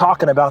we've been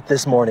talking about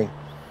this morning.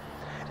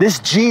 This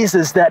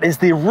Jesus that is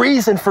the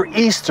reason for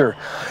Easter.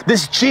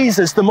 This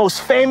Jesus, the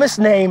most famous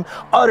name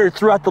uttered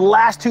throughout the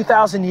last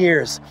 2,000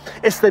 years.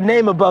 It's the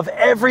name above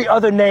every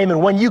other name.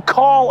 And when you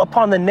call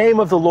upon the name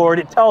of the Lord,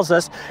 it tells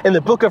us in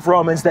the book of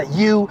Romans that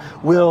you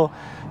will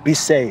be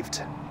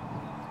saved.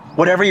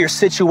 Whatever your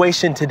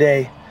situation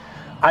today,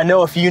 I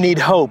know if you need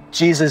hope,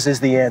 Jesus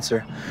is the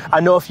answer. I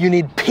know if you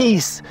need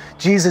peace,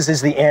 Jesus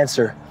is the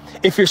answer.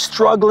 If you're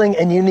struggling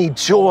and you need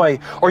joy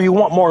or you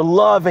want more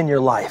love in your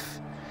life,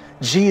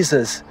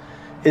 Jesus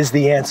is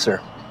the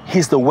answer.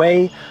 He's the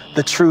way,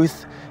 the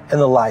truth, and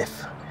the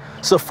life.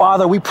 So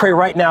Father, we pray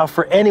right now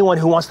for anyone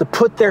who wants to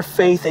put their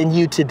faith in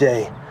you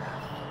today,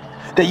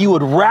 that you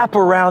would wrap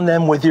around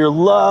them with your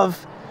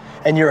love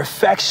and your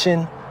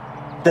affection,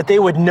 that they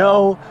would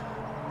know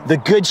the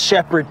Good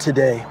Shepherd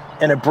today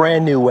in a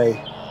brand new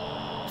way.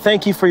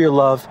 Thank you for your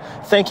love.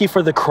 Thank you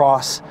for the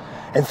cross,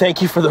 and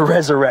thank you for the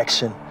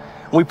resurrection.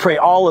 We pray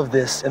all of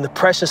this in the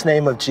precious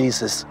name of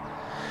Jesus.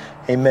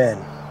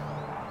 Amen.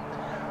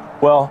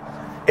 Well,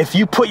 if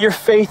you put your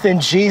faith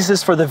in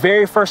Jesus for the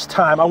very first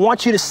time, I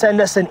want you to send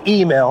us an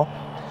email,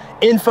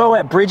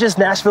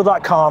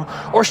 info@bridgesnashville.com,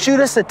 or shoot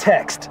us a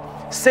text,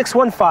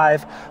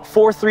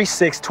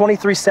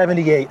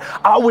 615-436-2378.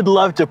 I would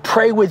love to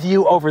pray with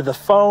you over the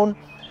phone.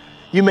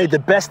 You made the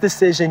best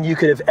decision you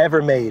could have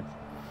ever made.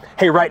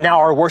 Hey, right now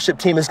our worship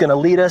team is going to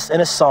lead us in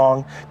a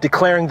song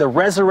declaring the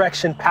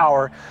resurrection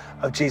power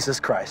of Jesus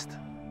Christ.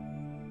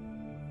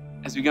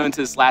 As we go into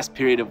this last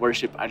period of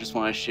worship, I just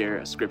want to share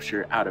a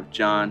scripture out of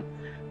John.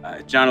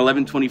 John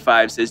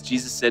 11:25 says,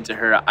 Jesus said to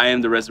her, I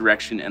am the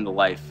resurrection and the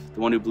life. The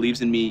one who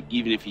believes in me,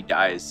 even if he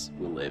dies,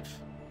 will live.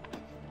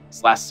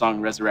 This last song,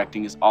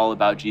 Resurrecting, is all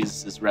about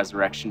Jesus'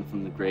 resurrection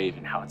from the grave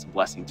and how it's a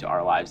blessing to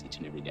our lives each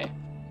and every day.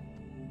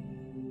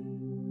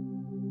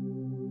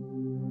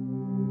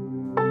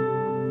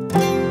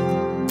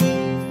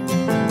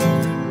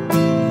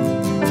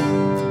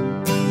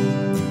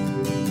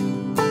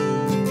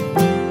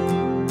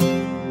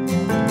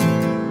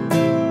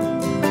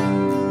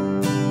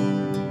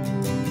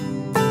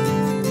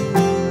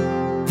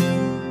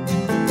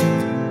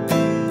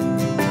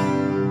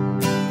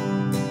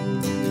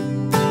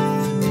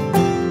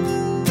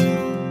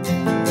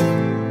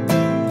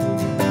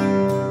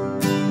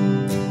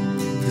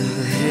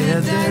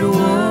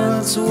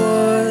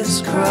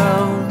 Was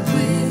crowned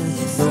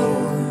with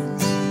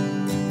thorns,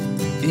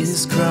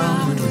 is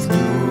crowned with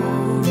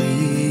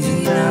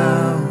glory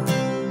now.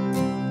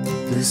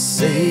 The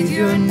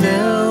Savior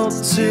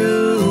knelt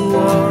to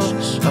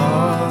wash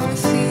our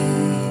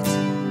feet,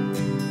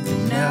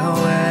 and now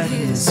at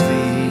his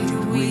feet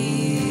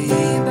we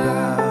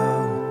bow.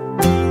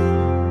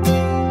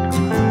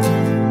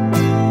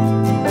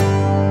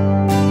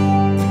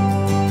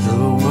 The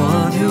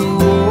one who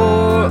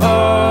wore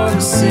our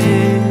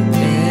sin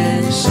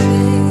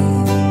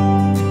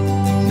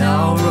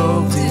now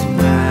robed in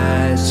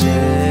majesty,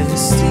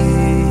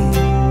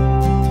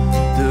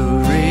 the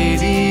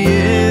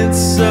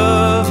radiance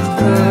of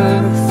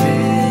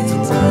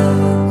perfect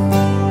love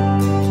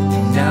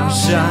now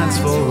shines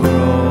for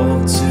all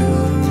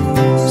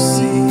to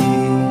see.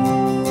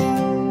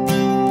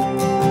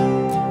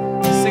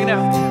 Sing it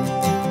out.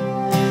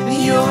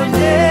 Your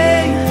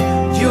name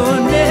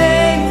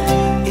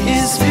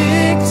is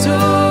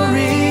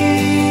victory.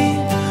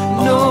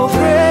 No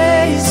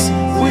praise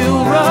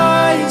will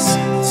rise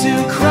to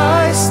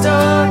Christ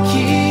our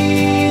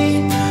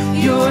King.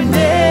 Your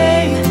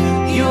name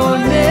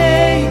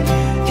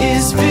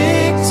is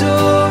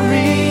victory.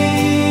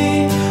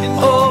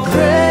 All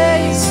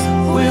praise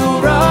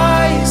will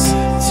rise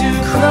to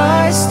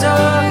Christ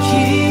our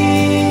King.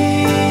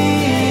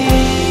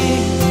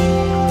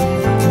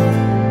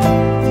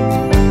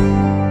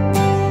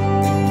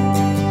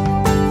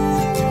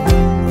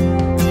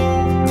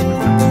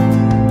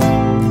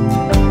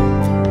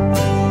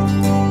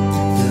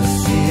 The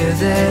fear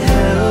that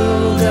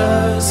held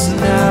us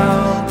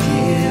now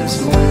gives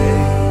way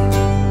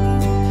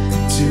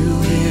to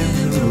him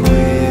who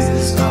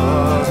is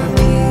our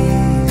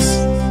peace.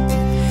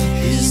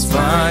 His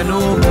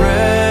final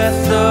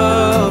breath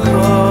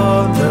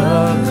upon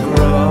the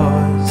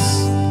cross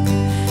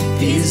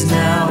is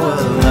now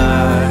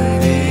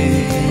alive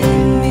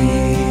in me.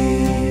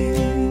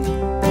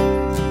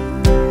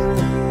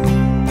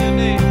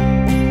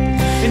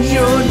 And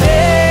your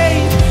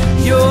name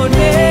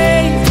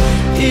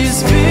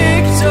is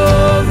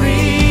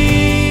victory.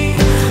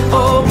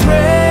 All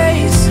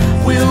praise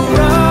will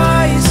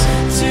rise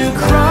to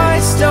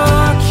Christ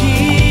our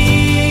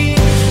King.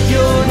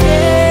 Your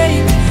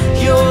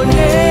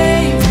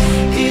name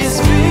is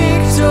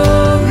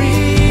victory.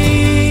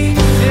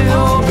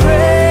 All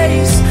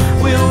praise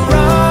will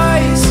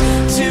rise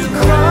to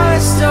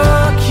Christ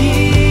our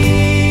King.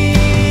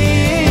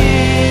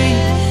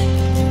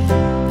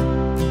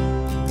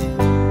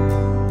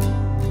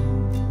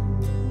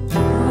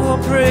 All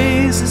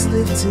praise is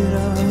lifted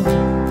up.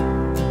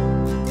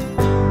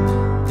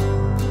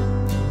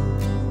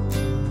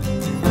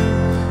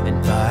 And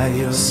by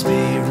your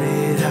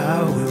Spirit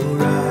I will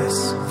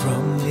rise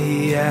from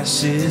the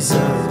ashes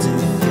of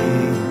defeat.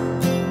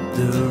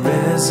 The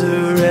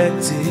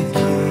resurrected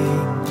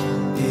King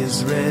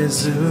is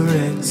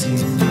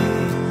resurrecting me.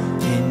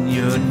 In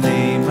your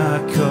name I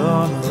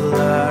come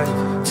alive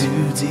to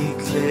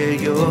declare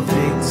your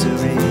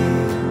victory.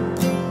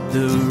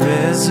 The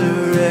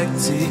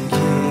resurrected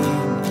King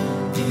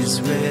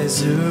is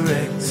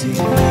resurrecting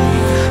me.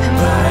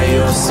 By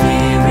your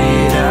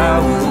Spirit I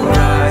will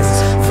rise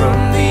from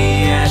the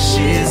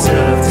ashes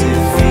of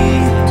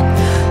defeat.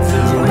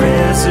 The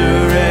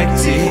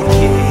resurrected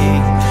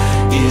King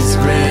is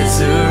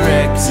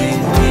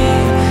resurrecting me.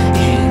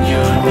 In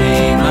your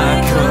name I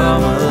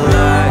come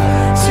alive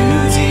to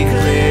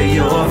declare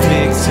your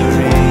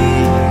victory.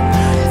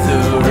 The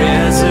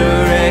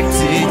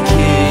resurrected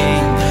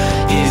King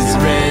is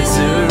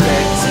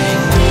resurrecting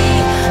me.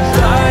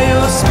 By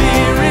your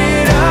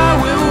Spirit I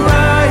will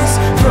rise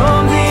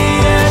from the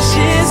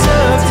ashes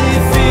of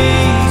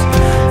defeat.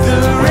 The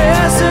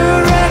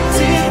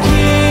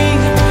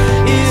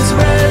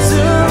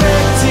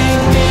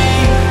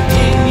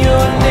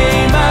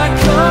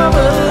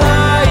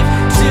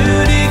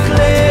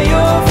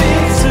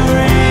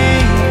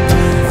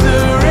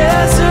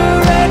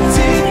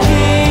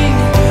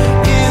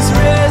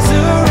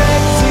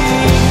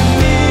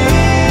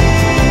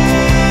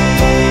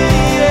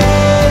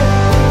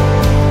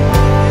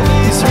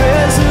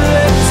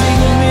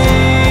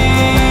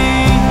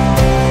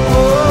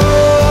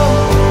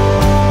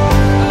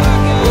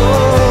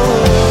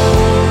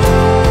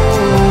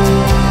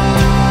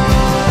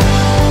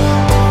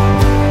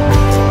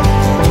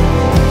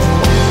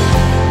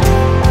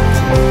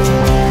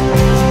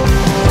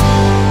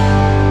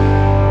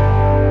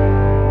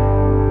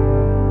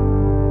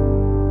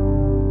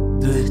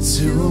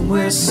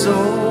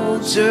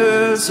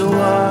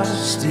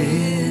washed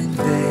in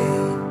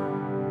vain,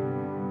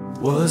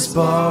 was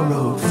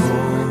borrowed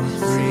for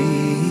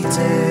 3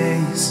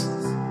 days.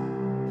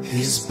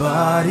 His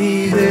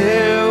body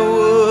there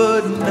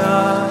would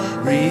not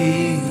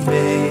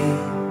remain.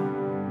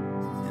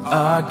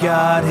 Our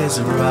God has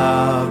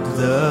robbed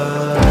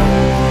the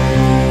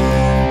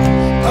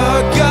grave.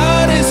 Our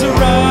God has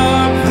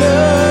robbed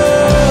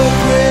the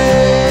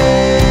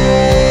grave.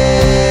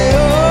 Oh,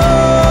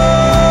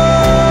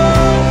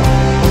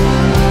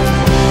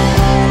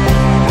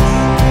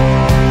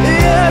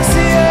 yes,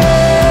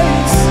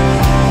 yes.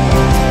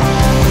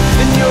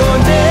 And your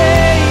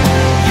name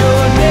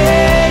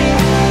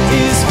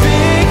is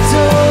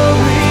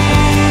victory.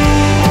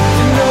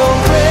 And no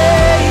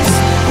praise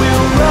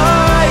will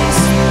rise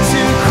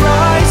to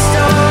Christ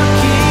our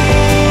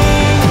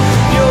King.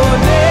 Your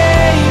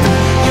name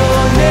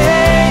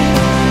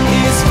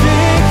is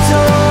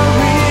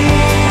victory.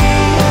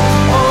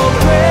 All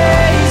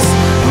praise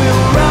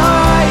will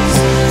rise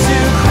to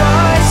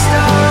Christ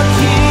our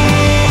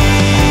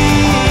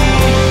King.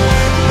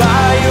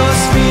 By your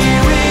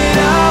Spirit I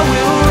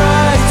will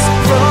rise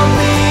from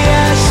the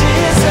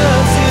ashes of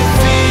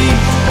defeat.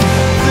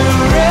 The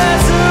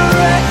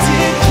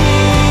resurrected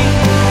King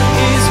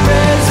is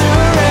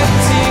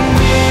resurrecting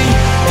me.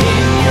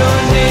 In your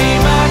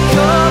name I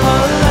come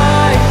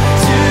alive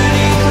to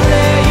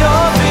declare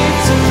your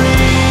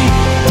victory.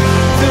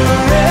 The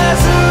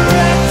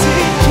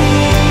resurrected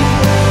King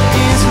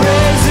is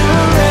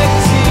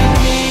resurrecting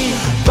me.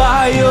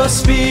 By your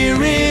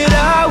Spirit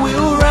I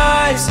will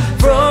rise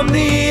from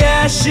the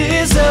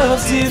ashes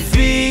of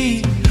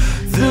defeat.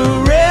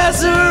 The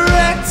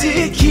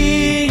resurrected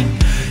King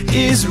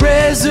is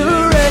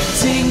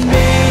resurrecting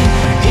me.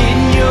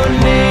 In your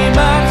name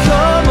I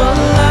come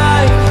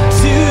alive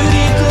to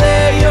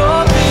declare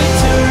your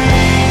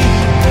victory.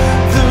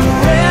 The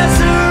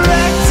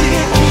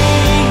resurrected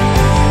King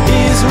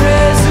is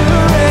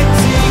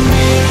resurrecting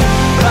me.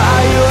 By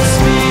your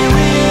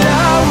Spirit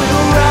I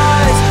will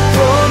rise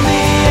from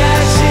the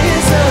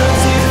ashes of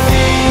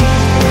defeat.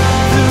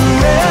 The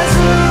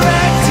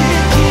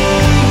resurrected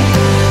King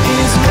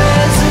is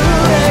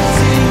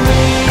resurrecting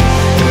me.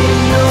 In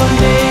your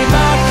name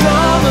I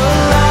come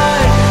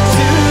alive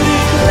to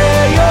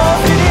declare your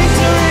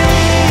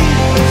victory.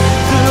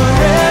 The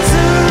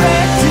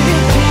resurrected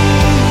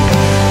King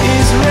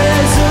is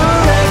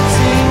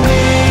resurrecting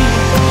me.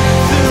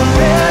 The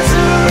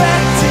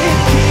resurrected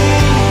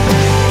King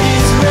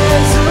is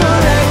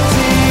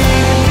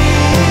resurrecting me.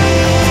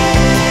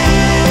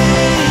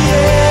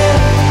 Yeah.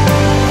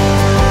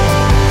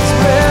 It's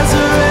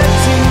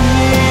resurrecting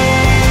me.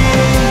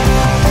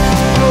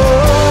 Oh.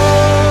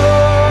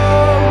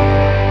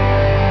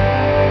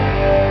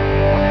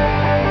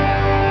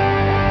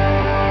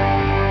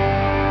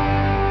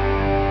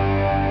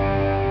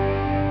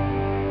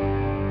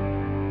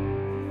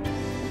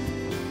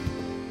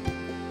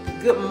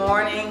 Good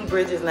morning,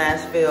 Bridges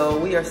Nashville.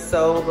 We are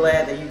so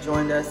glad that you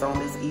joined us on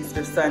this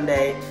Easter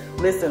Sunday.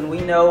 Listen,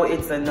 we know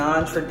it's a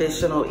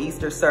non-traditional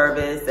Easter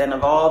service, and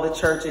of all the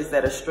churches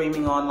that are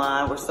streaming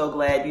online, we're so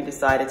glad you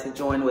decided to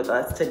join with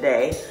us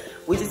today.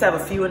 We just have a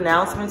few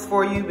announcements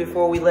for you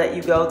before we let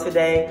you go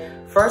today.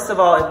 First of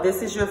all, if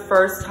this is your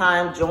first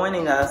time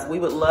joining us, we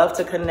would love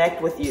to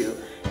connect with you.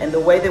 And the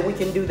way that we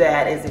can do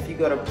that is if you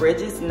go to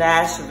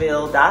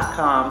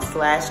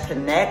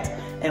bridgesnashville.com/connect,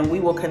 and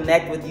we will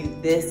connect with you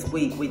this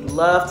week. We'd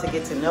love to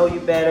get to know you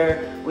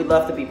better. We'd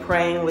love to be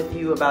praying with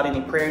you about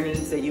any prayer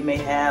needs that you may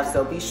have.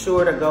 So be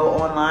sure to go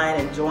online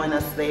and join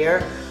us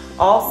there.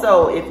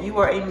 Also, if you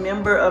are a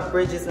member of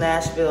Bridges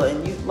Nashville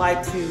and you'd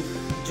like to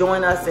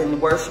join us in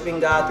worshiping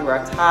God through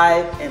our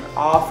tithe and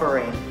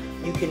offering,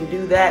 you can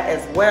do that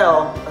as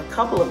well a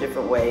couple of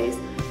different ways.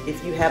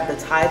 If you have the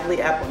Tithely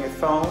app on your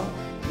phone,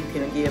 you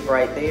can give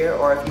right there.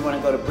 Or if you want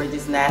to go to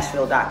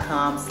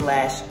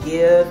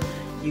bridgesnashville.com/give,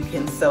 you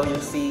can sow your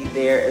seed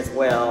there as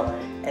well.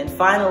 And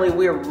finally,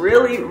 we're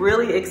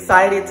really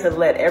excited to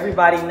let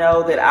everybody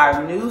know that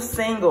our new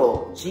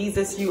single,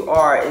 Jesus You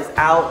Are, is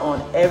out on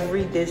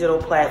every digital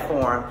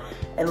platform.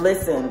 And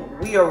listen,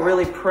 we are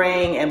really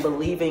praying and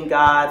believing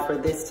God for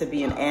this to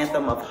be an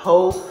anthem of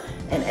hope,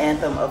 an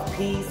anthem of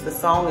peace. The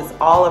song is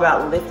all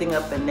about lifting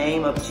up the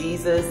name of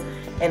Jesus,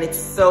 and it's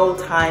so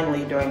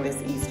timely during this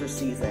Easter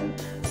season.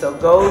 So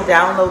go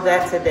download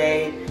that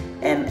today.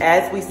 And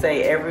as we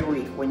say every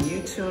week, when you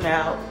tune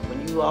out,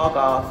 when you log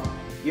off,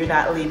 you're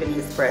not leaving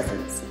His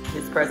presence.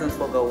 His presence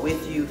will go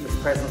with you. His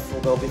presence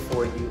will go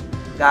before you.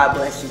 God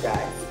bless you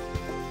guys.